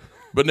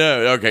 But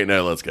no, okay,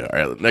 no, let's go. All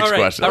right, next All right,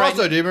 question. all right.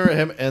 Also, do you remember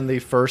him in the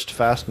first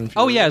Fast and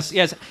Furious? Oh,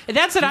 yes.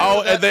 That's it.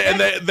 Oh,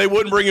 and they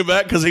wouldn't bring him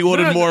back because he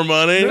wanted more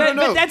money.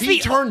 But that's he the-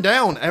 turned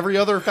down every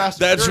other Fast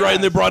and That's Furious. right,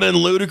 and they brought in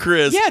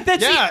Ludacris. Yeah,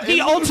 that's Yeah, the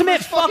and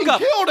ultimate Ludacris fuck fucking up.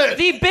 killed it.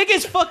 The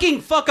biggest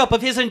fucking fuck up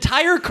of his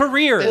entire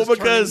career. Is Well,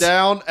 turning because-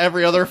 down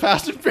every other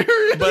Fast and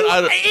Furious. But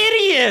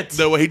Idiot.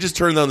 no, he just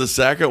turned on the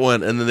second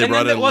one, and then they And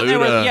brought then in they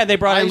Luda. they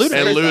brought in I Ludacris.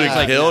 said and Luda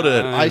that. killed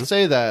it. I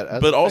say that.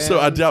 As But a also,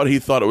 I fan. doubt he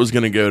thought it was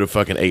going to go to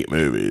fucking 8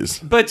 movies.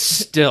 But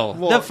still,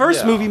 the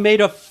first yeah. movie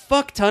made a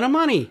fuck ton of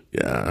money.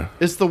 Yeah.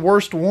 it's the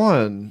worst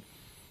one.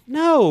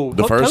 No,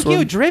 The first Tokyo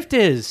one? Drift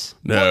is.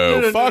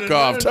 No, fuck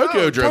off.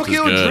 Tokyo Drift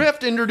Tokyo is good.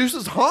 Drift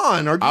introduces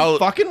Han. Are you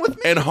fucking with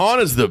me? And Han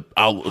is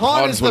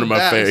Han's is one the of my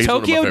best. favorite. He's one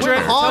of my Tokyo favorite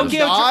Drift. characters. Han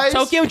dies?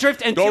 Tokyo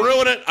Drift, and Don't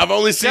ruin it. I've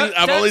only seen.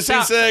 I've only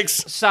seen stop. 6.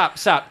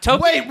 Stop.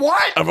 Tokyo. Wait,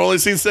 what? I've only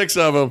seen 6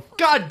 of them.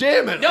 God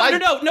damn it!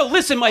 No.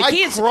 Listen, Mike. I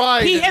He is.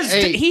 cried He at has.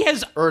 8. He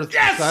has. Or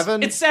yes,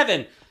 7? It's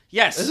 7.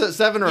 Yes. Is it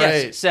 7 or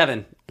yes, 8?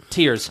 7.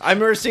 Tears. I've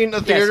never seen it in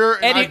the theater.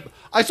 Yes. And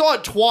I saw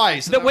it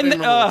twice. and I don't even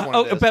remember which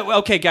one it is. but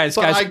okay, guys,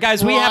 But I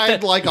guys, we have cried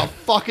to. like a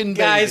fucking baby.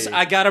 Guys,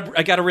 I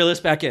gotta reel this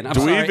back in. I'm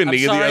Do we sorry. even I'm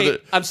need sorry. the other?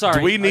 I'm sorry.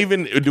 Do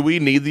we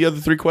need the other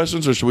 3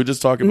 questions, or should we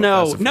just talk about?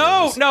 No, Fast and no,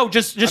 Furious? no.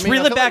 Just I mean,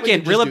 reel I it feel back like we in.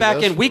 could Reel just it do back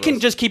this in. We for can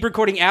this. just keep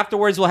recording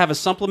afterwards. We'll have a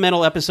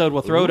supplemental episode.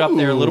 We'll throw it up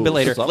there a little bit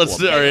later. Let's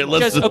do. All right,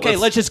 let's.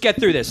 Let's just get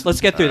through this.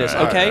 Let's get through this.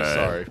 Okay. all right.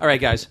 Sorry. All right,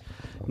 guys.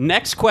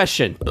 Next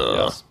question.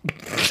 Yes.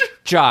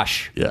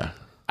 Josh. Yeah.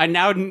 I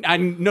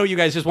know you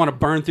guys just want to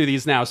burn through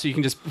these now, so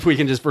we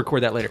can just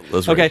record that later.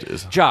 Let's okay, record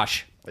this.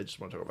 Josh. I just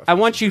want to talk about I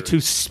want you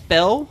to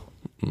spell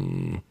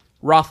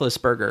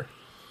Roethlisberger.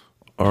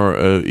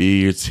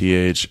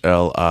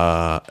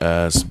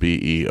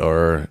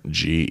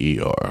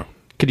 ROETHLISBERGER.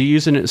 Could you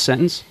use it in a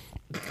sentence?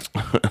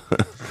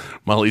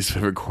 My least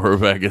favorite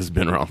quarterback has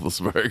been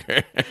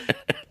Roethlisberger.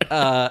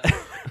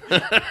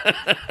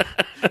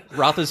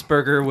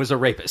 Roethlisberger was a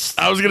rapist.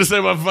 I was gonna say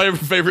my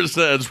favorite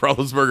sentence.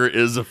 Roethlisberger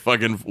is a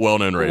fucking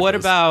well-known rapist. What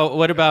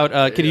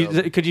about?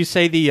 Could you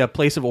say the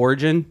place of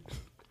origin?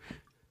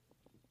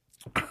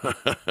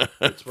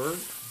 Pittsburgh.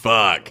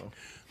 Fuck.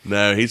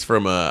 No, he's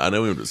from. I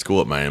know he went to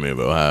school at Miami of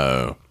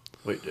Ohio.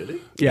 Wait, did he?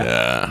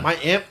 Yeah.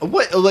 Miami.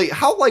 What? Like,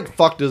 how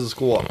fucked is the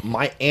school?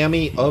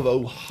 Miami of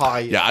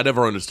Ohio. Yeah, I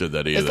never understood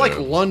that either. It's like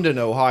London,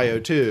 Ohio,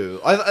 too.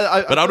 but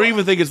I don't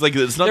even think it's like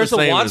it's not There's the a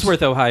same.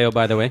 Wadsworth, Ohio,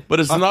 by the way. But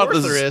it's Of not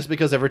course the. there is,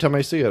 because every time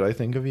I see it, I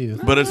think of you.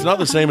 But it's not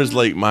the same as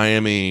like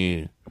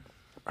Miami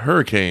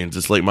Hurricanes.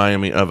 It's like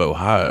Miami of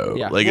Ohio.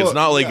 Yeah. Like it's Well,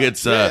 not like yeah.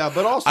 it's. Yeah,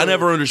 but also- I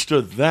never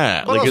understood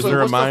that. But Like, is also,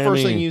 there a what's the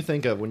first thing Miami? you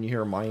think of when you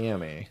hear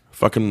Miami?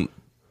 Fucking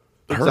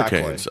Exactly.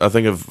 Hurricanes. I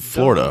think of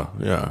Florida.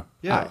 Yeah.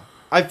 Yeah.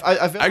 I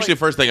feel Actually, like,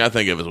 first thing I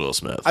think of is Will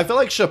Smith. I feel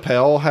like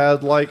Chappelle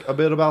had a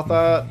bit about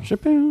that.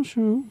 Chappelle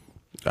Show.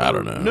 I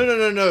don't know.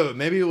 No.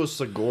 Maybe it was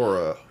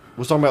Segura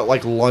was talking about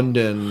like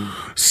London.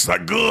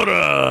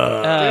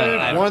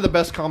 Sakura. Dude, one of the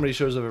best comedy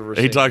shows I've ever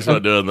seen. He talks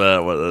about doing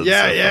that.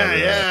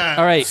 Yeah.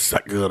 All right.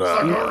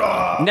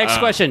 Sakura. Next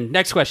question.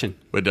 Next question.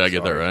 Wait, did I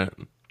get that right?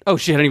 Oh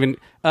shit! I don't even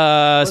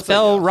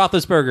spell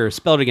Roethlisberger.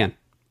 Spell it again.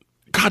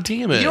 God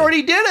damn it! You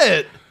already did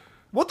it.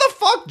 What the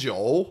fuck,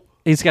 Joel?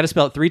 He's got to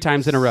spell it 3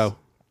 times in a row.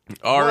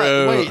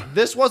 R-O. Wait,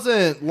 this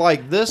wasn't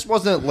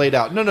laid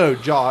out. No,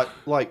 Josh.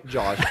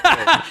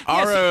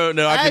 R-O.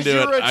 No, I can As do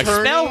your it.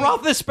 attorney- Spell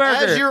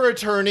Roethlisberger. As your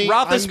attorney,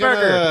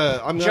 Roethlisberger.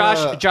 I'm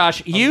gonna,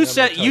 Josh, you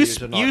said tell you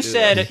to not do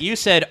this. you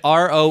said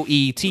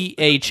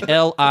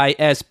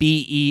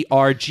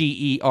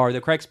Roethlisberger.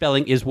 The correct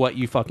spelling is what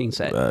you fucking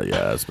said.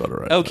 Yeah, I spelled it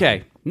right.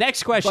 Okay.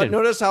 Next But question.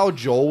 notice how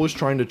Joel was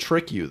trying to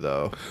trick you,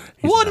 though.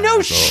 Well, an no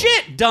asshole.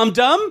 shit, dum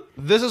dum.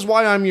 This is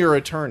why I'm your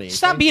attorney.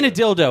 Stop being a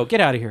dildo.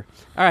 Get out of here.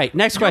 All right.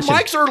 Next question.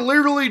 Mics are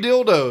literally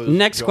dildos.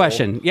 Next Joel.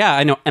 question. Yeah,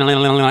 I know.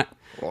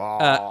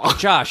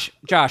 Josh,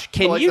 I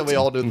can like you that we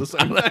all do the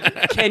same thing.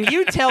 can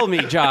you tell me,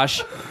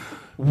 Josh,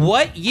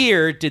 what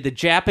year did the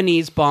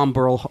Japanese bomb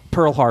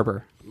Pearl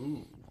Harbor?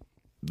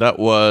 That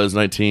was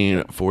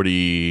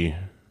 1940.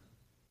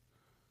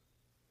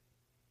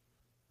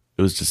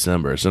 It was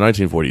December, so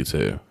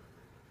 1942.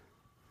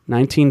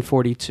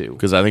 1942.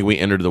 Because I think we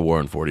entered the war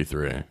in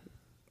 43. I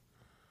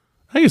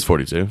think it's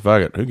 42.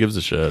 Fuck it. Who gives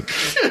a shit?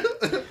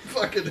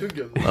 Fucking who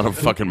gives a Not a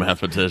fucking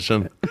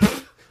mathematician.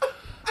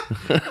 Who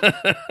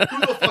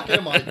the fuck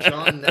am I,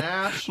 John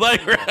Nash?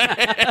 Like,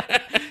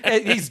 right?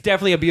 He's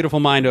definitely a beautiful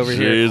mind over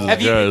here. Jesus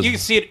Have you Christ. can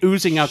see it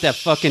oozing out that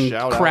fucking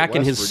Shout out crack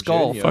in West his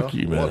skull. Virginia. Fuck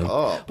you, man. What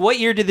up? What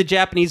year did the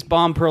Japanese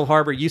bomb Pearl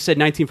Harbor? You said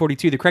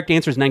 1942. The correct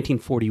answer is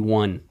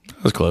 1941.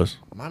 That was close.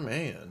 My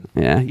man.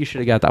 Yeah, you should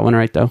have got that one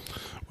right though.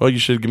 Well, you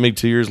should give me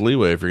 2 years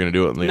leeway if you're going to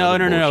do it. In the No.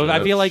 other bullshit.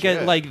 I feel like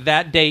Shit. like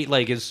that date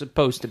is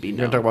supposed to be You're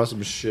gonna no. talk about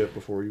some shit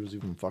before he was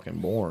even fucking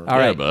born. All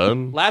right,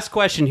 bud. last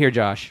question here,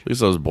 Josh. At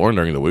least I was born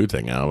during the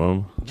Wu-Tang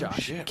album.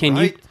 Josh, Shit, can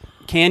right? you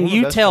can One of the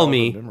you best tell childhood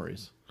me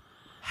memories.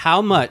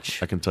 how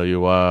much I can tell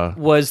you why.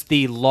 was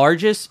the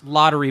largest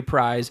lottery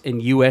prize in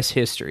U.S.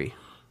 history?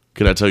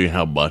 Can I tell you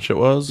how much it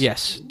was?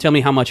 Yes, tell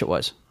me how much it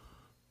was.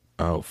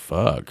 Oh,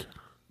 fuck.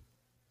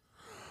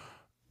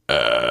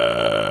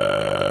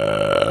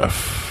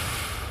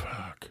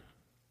 Fuck.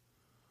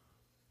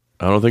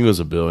 I don't think it was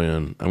 $1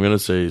 billion. I'm going to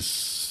say...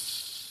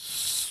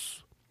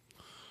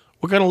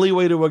 What kind of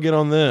leeway do I get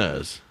on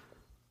this?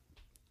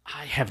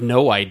 I have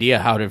no idea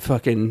how to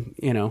fucking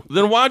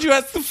Then why'd you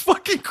ask the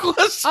fucking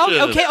question?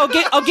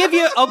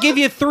 I'll give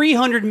you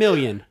 300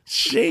 million.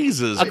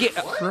 Jesus I'll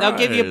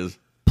give you Christ.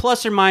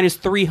 plus or minus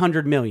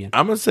 300 million.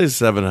 I'm going to say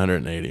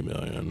 780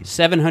 million.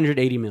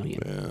 780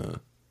 million.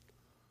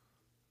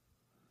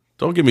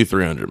 Don't give me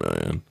 300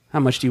 million.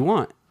 How much do you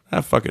want?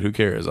 Fuck it. Who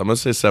cares? I'm going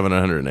to say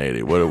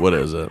 780. What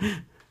is it?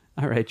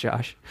 All right,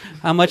 Josh.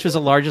 How much was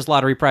the largest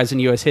lottery prize in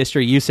U.S.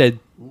 history? You said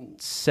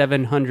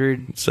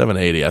 780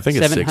 780. I think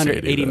it's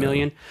 680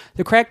 million.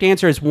 The correct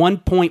answer is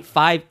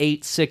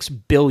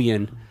 1.586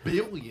 billion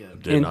Billion.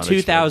 Did in not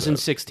expect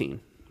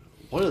 2016.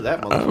 What did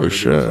that motherfucker Oh, do with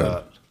shit.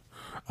 that?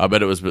 I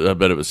bet it was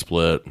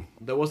split.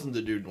 That wasn't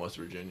the dude in West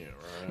Virginia,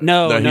 right?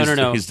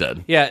 No. He's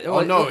dead. Yeah.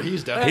 Oh no,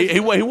 he's dead. He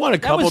won a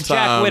that couple was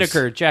Jack times.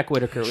 Whitaker. Jack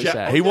Whitaker was Jack-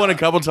 that. He won a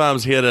couple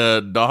times. He had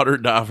a daughter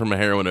die from a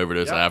heroin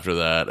overdose Yep. after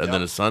that, and Yep.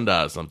 then his son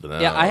died of something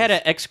else. Yeah, I had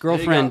an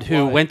ex-girlfriend He got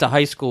who why? went to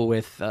high school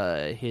with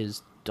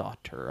his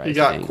daughter. I He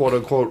got think. quote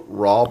unquote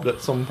robbed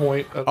at some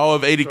point.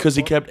 of 80 because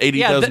he kept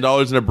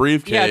 $80,000 in a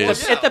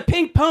briefcase. Yeah, at the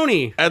Pink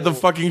Pony. At the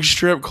fucking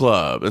strip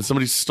club, and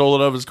somebody stole it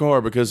out of his car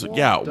because,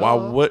 why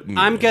wouldn't you?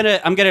 I'm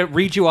gonna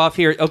read you off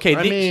here. Okay,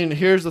 I mean,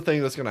 here's the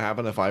thing that's going to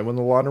happen if I win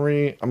the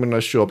lottery. I'm going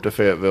to show up to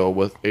Fayetteville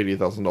with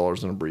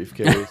 $80,000 in a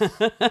briefcase,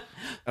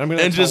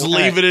 and just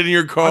leave it in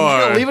your I'm car.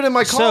 just gonna leave it in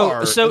my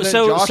car. So- and then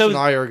so- Josh so- and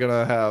I are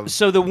gonna have.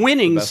 so the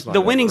winnings, Best night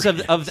the winnings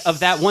ever. of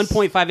that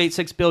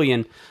 1.586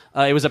 billion.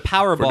 It was a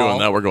Powerball. We're doing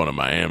that. We're going to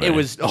Miami. It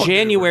was Oh, dude,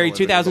 January we're going to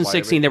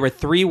 2016. Miami. There were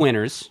 3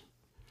 winners.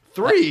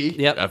 3.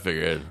 Yep. I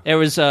figured. It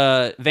was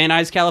Van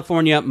Nuys,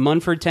 California,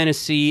 Munford,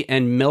 Tennessee,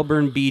 and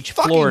Melbourne Beach,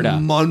 Fucking Florida.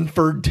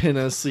 Munford,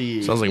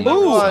 Tennessee. Sounds like You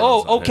know Munford. what?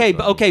 Oh, okay,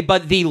 okay,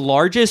 but the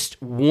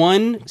largest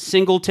one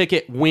single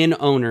ticket win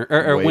owner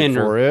or Wait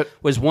winner for it.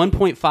 was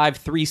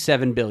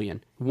 1.537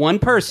 billion. One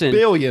person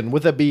Billion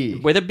with a B.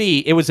 with a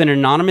B. It was an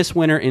anonymous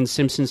winner in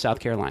Simpson, South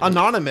Carolina.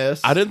 Anonymous.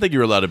 I didn't think you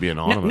were allowed to be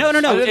anonymous. No. I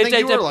didn't think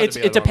you were allowed to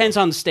be It depends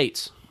on the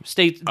states.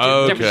 States.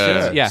 Okay.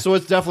 different states, yeah. So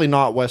it's definitely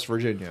not West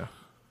Virginia.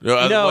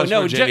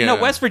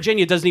 West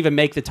Virginia doesn't even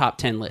make the top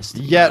 10 list.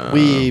 Yet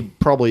we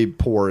probably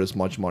pour as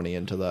much money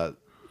into that.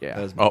 Yeah.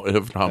 as- Oh,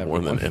 if not more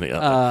than any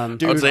other. I would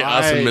Dude, say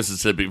us I- in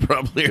Mississippi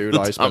probably. Dude,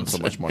 I spent so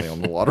much money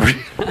on the lottery.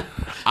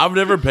 I've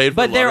never paid for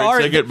But a there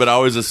lottery are- ticket, but I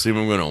always assume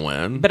I'm going to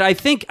win. But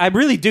I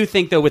really do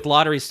think though with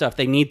lottery stuff,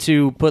 they need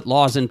to put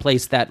laws in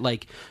place that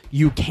like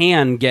you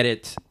can get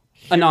it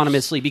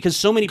anonymously because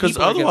so many Because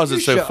people. are otherwise gonna-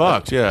 it's so should.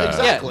 fucked. Yeah.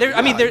 Exactly. Yeah,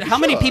 I mean, you how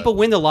many should. people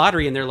win the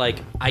lottery and they're like,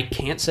 I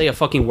can't say a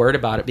fucking word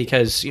about it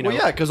because you know, Well,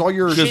 yeah, because all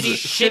your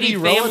shitty family,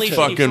 relatives. shitty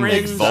Fucking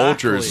friends,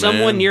 vultures,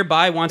 someone man.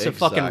 nearby wants to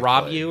fucking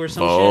rob Exactly. you or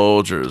some shit.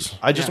 Vultures.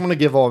 I just want to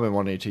give all my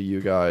money to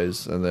you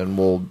guys, and then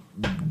we'll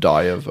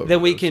die of overdoses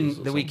Then we at can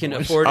some point.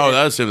 afford. Oh,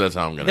 that's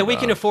how I'm gonna. then we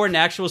can die. afford an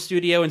actual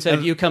studio instead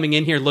of you coming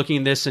in here looking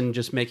at this and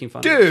just making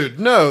fun. of it. Dude,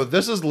 no,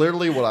 this is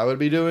literally what I would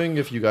be doing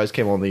if you guys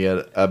came on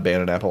the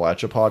Abandoned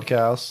Appalachia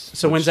podcast.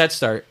 So when's that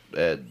start?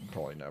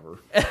 Probably never.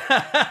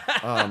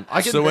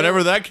 I can So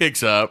whenever that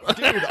kicks up,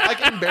 dude, I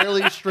can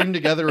barely string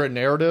together a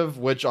narrative,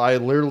 which I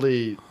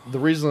literally the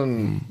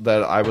reason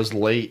that I was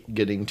late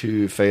getting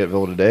to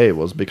Fayetteville today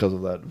was because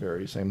of that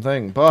very same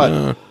thing.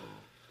 But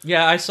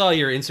Yeah, I saw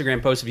your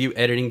Instagram post of you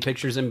editing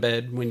pictures in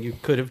bed when you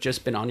could have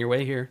just been on your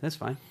way here. That's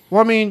fine.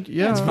 well, I mean,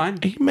 yeah, That's fine.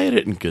 he made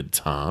it in good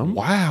time.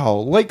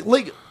 Wow,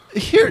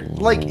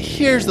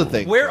 here's the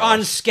thing. We're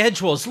on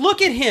schedules.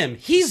 Look at him.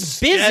 He's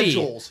busy.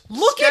 schedules.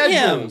 Look at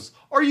him. Schedules.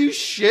 Are you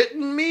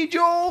shitting me,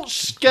 Joel?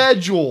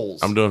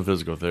 Schedules. I'm doing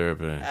physical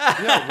therapy.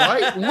 yeah,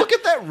 right. Look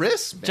at that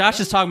wrist, man. Josh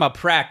is talking about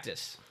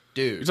practice.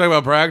 You dude. talking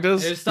about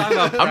practice? He's talking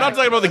about I'm not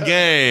talking about the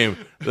game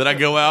that I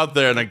go out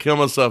there and I kill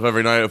myself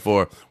every night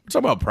for. We're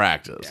talking about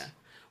practice.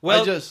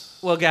 Well, I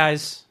just- well,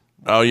 guys,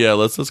 Oh yeah,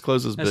 let's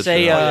close this bitch.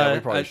 say, down. yeah, we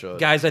probably should.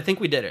 guys, I think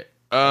we did it.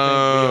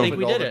 I think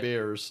we all did the it.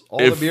 beers.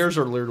 All If- the beers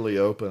are literally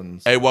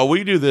open. Hey, while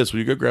we do this, will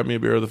you go grab me a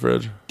beer out of the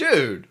fridge?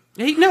 Dude.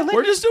 Hey, no,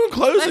 We're just doing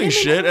closing him-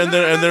 shit, and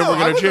then No, we're I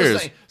gonna was just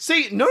cheers.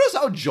 saying- See, notice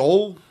how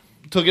Joel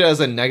took it as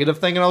a negative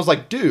thing, and I was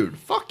like, dude,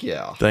 fuck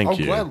yeah. Thank I'll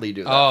you. gladly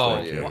do that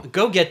Oh, for you.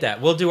 go get that.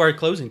 We'll do our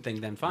closing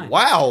thing then. Fine.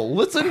 Wow,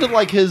 listen to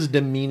like his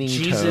demeaning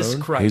Jesus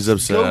tone. Christ. He's Go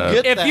upset.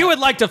 get If that. you would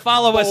like to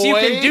follow us, you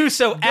can Boy, do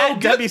so go at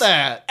get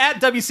that. at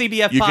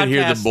WCBF You Podcast. can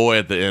hear the boy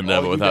at the end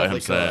of Oh, it you without him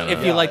definitely saying could. it.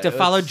 If you'd like to Yeah,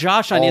 follow it's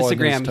Josh on all in his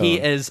Instagram, he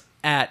tone. is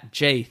at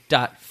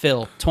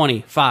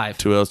j.phil25.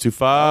 2 L's 2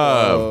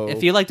 5. Oh.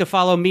 If you'd like to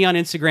follow me on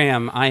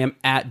Instagram, I am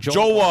at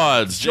Joel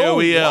Wads,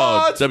 JOEL,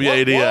 What?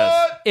 WADS.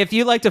 What? If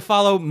you'd like to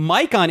follow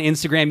Mike on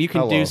Instagram, you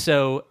can Hello. do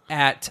so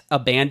at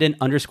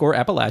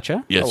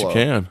abandon_Appalachia. Yes, Hello. you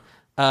can.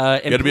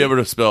 And You got to be able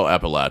to spell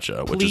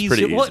Appalachia, which is please,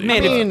 pretty well, easy. man,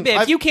 I mean, if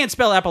I've- you can't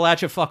spell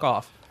Appalachia, fuck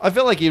off. I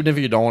feel like even if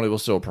you don't, it will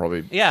still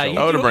probably. Yeah, show you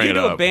I would do, bring you it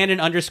do up. abandon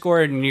underscore,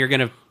 and you're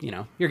gonna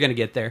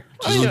get there.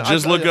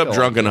 Just look up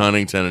Drunken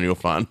Huntington and you'll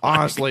find.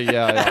 Honestly,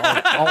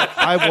 yeah,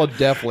 I will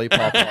definitely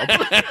pop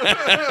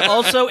up.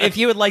 Also, if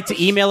you would like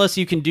to email us,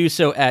 you can do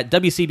so at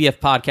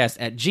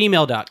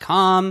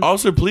wcbfpodcast@gmail.com.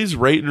 Also, please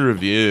rate and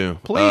review.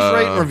 Please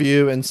rate and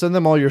review and send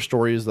them all your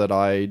stories that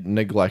I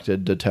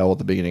neglected to tell at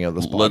the beginning of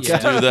this Let's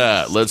podcast. do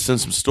that. Let's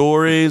send some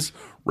stories,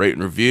 rate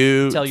and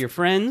review. Tell your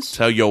friends.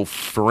 Tell your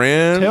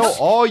friends. Tell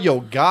all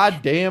your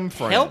goddamn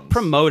friends. Help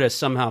promote us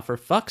somehow, for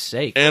fuck's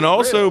sake. and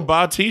also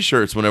buy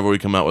T-shirts whenever we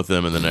come out with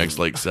them in the next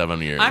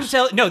 7 years. I'm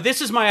telling. No,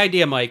 this is my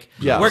idea, Mike.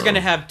 Yes. We're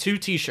gonna have 2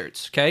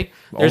 T-shirts. Okay.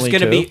 There's Only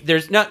gonna 2? be.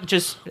 There's not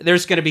just.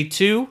 There's gonna be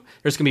 2.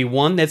 There's gonna be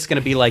one that's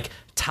gonna be like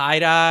tie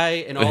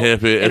dye and all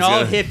hippie- and it's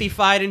all gonna-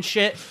 hippie-fied and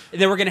shit. And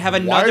then we're gonna have Why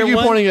another are you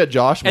one. pointing at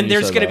Josh? When And you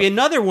there's said going to that? be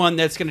another one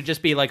that's going to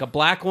just be like a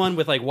black one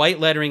with like white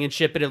lettering and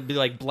shit, but it'll be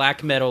like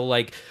black metal,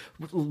 like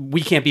we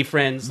can't be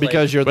friends.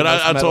 because you're. The But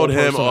most I metal told him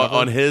person ever.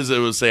 on his it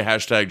would say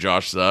hashtag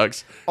Josh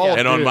sucks, Oh,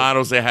 and on dude. mine it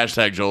would say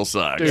hashtag Joel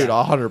sucks. dude,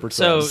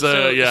 100%.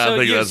 so yeah, I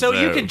think you, that's so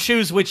you dope. can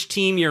choose which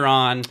team you're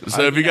on.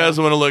 So if you guys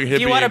want to look hippie, If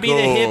you want to and be cool,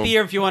 the hippie,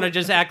 or if you want to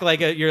just act like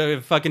you're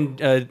a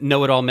fucking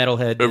know-it-all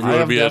metalhead. If you I want to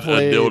have be a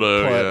definitely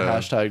dildo, put yeah.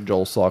 hashtag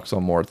Joel sucks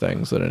on more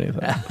things than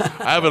anything.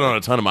 I have it on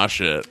a ton of my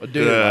shit.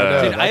 Dude, I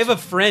know. Dude, I have a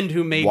friend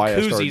who made why I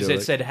started koozies doing that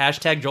it. said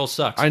hashtag Joel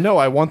sucks. I know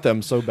I want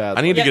them so bad.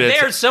 I need to yeah, get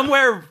a they're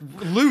somewhere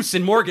loose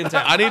in Morgantown.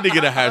 I need to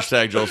get a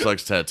hashtag Joel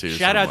sucks tattoo.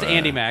 Shout out to somewhere.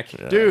 Andy Mack.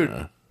 Yeah.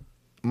 Dude,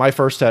 my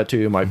first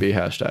tattoo might be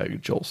hashtag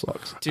Joel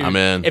sucks. Dude, I'm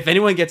in. If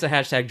anyone gets a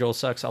hashtag Joel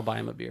sucks, I'll buy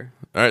him a beer.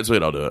 All right,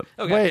 sweet, I'll do it.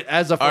 Okay. Wait,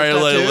 as a first All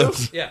right, tattoo?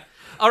 let's. Yeah.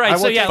 All right.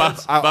 So yeah.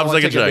 let's- I 5 want to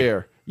second take a chug.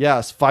 beer.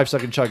 Yes,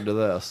 5-second chug to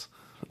this.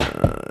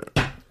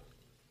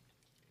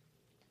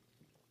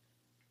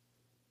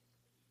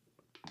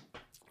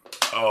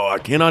 Oh, I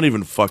cannot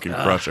even fucking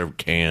crush a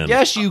can.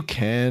 Yes, you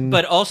can.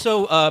 But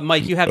also,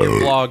 Mike, you have your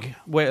blog.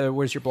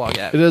 Where's your blog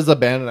at? it is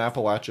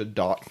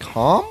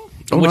abandonedappalachia.com.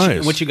 Oh,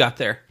 nice. What you got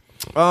there?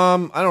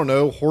 I don't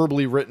know,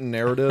 horribly written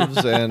narratives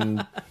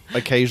and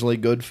occasionally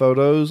good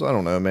photos. I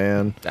don't know,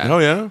 man. Oh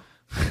yeah.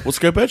 We'll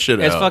scope that shit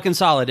It's out. fucking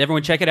solid.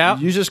 Everyone check it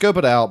out. You just scope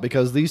it out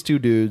because these two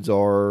dudes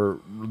are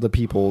the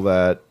people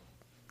that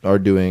are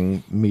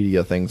doing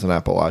media things in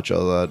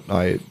Appalachia that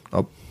I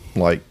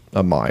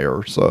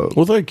admire. So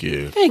Well, thank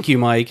you. Thank you,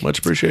 Mike. Much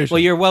appreciation. Well,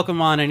 you're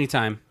welcome on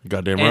anytime.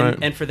 Goddamn And, right.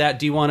 and for that,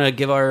 do you want to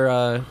give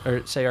our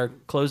or say our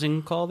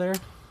closing call there?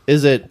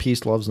 is it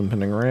peace, loves, and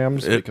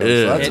pentagrams? It Because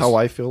is. that's It's- how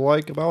I feel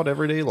like about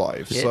everyday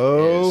life. It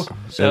So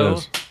is. So,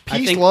 is. I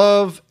peace, think.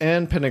 love,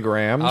 and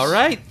pentagrams. All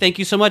right. Thank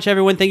you so much,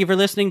 everyone. Thank you for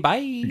listening.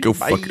 Bye. Go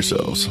fuck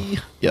yourselves.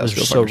 Yes, Those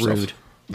go are fuck so yourselves. rude.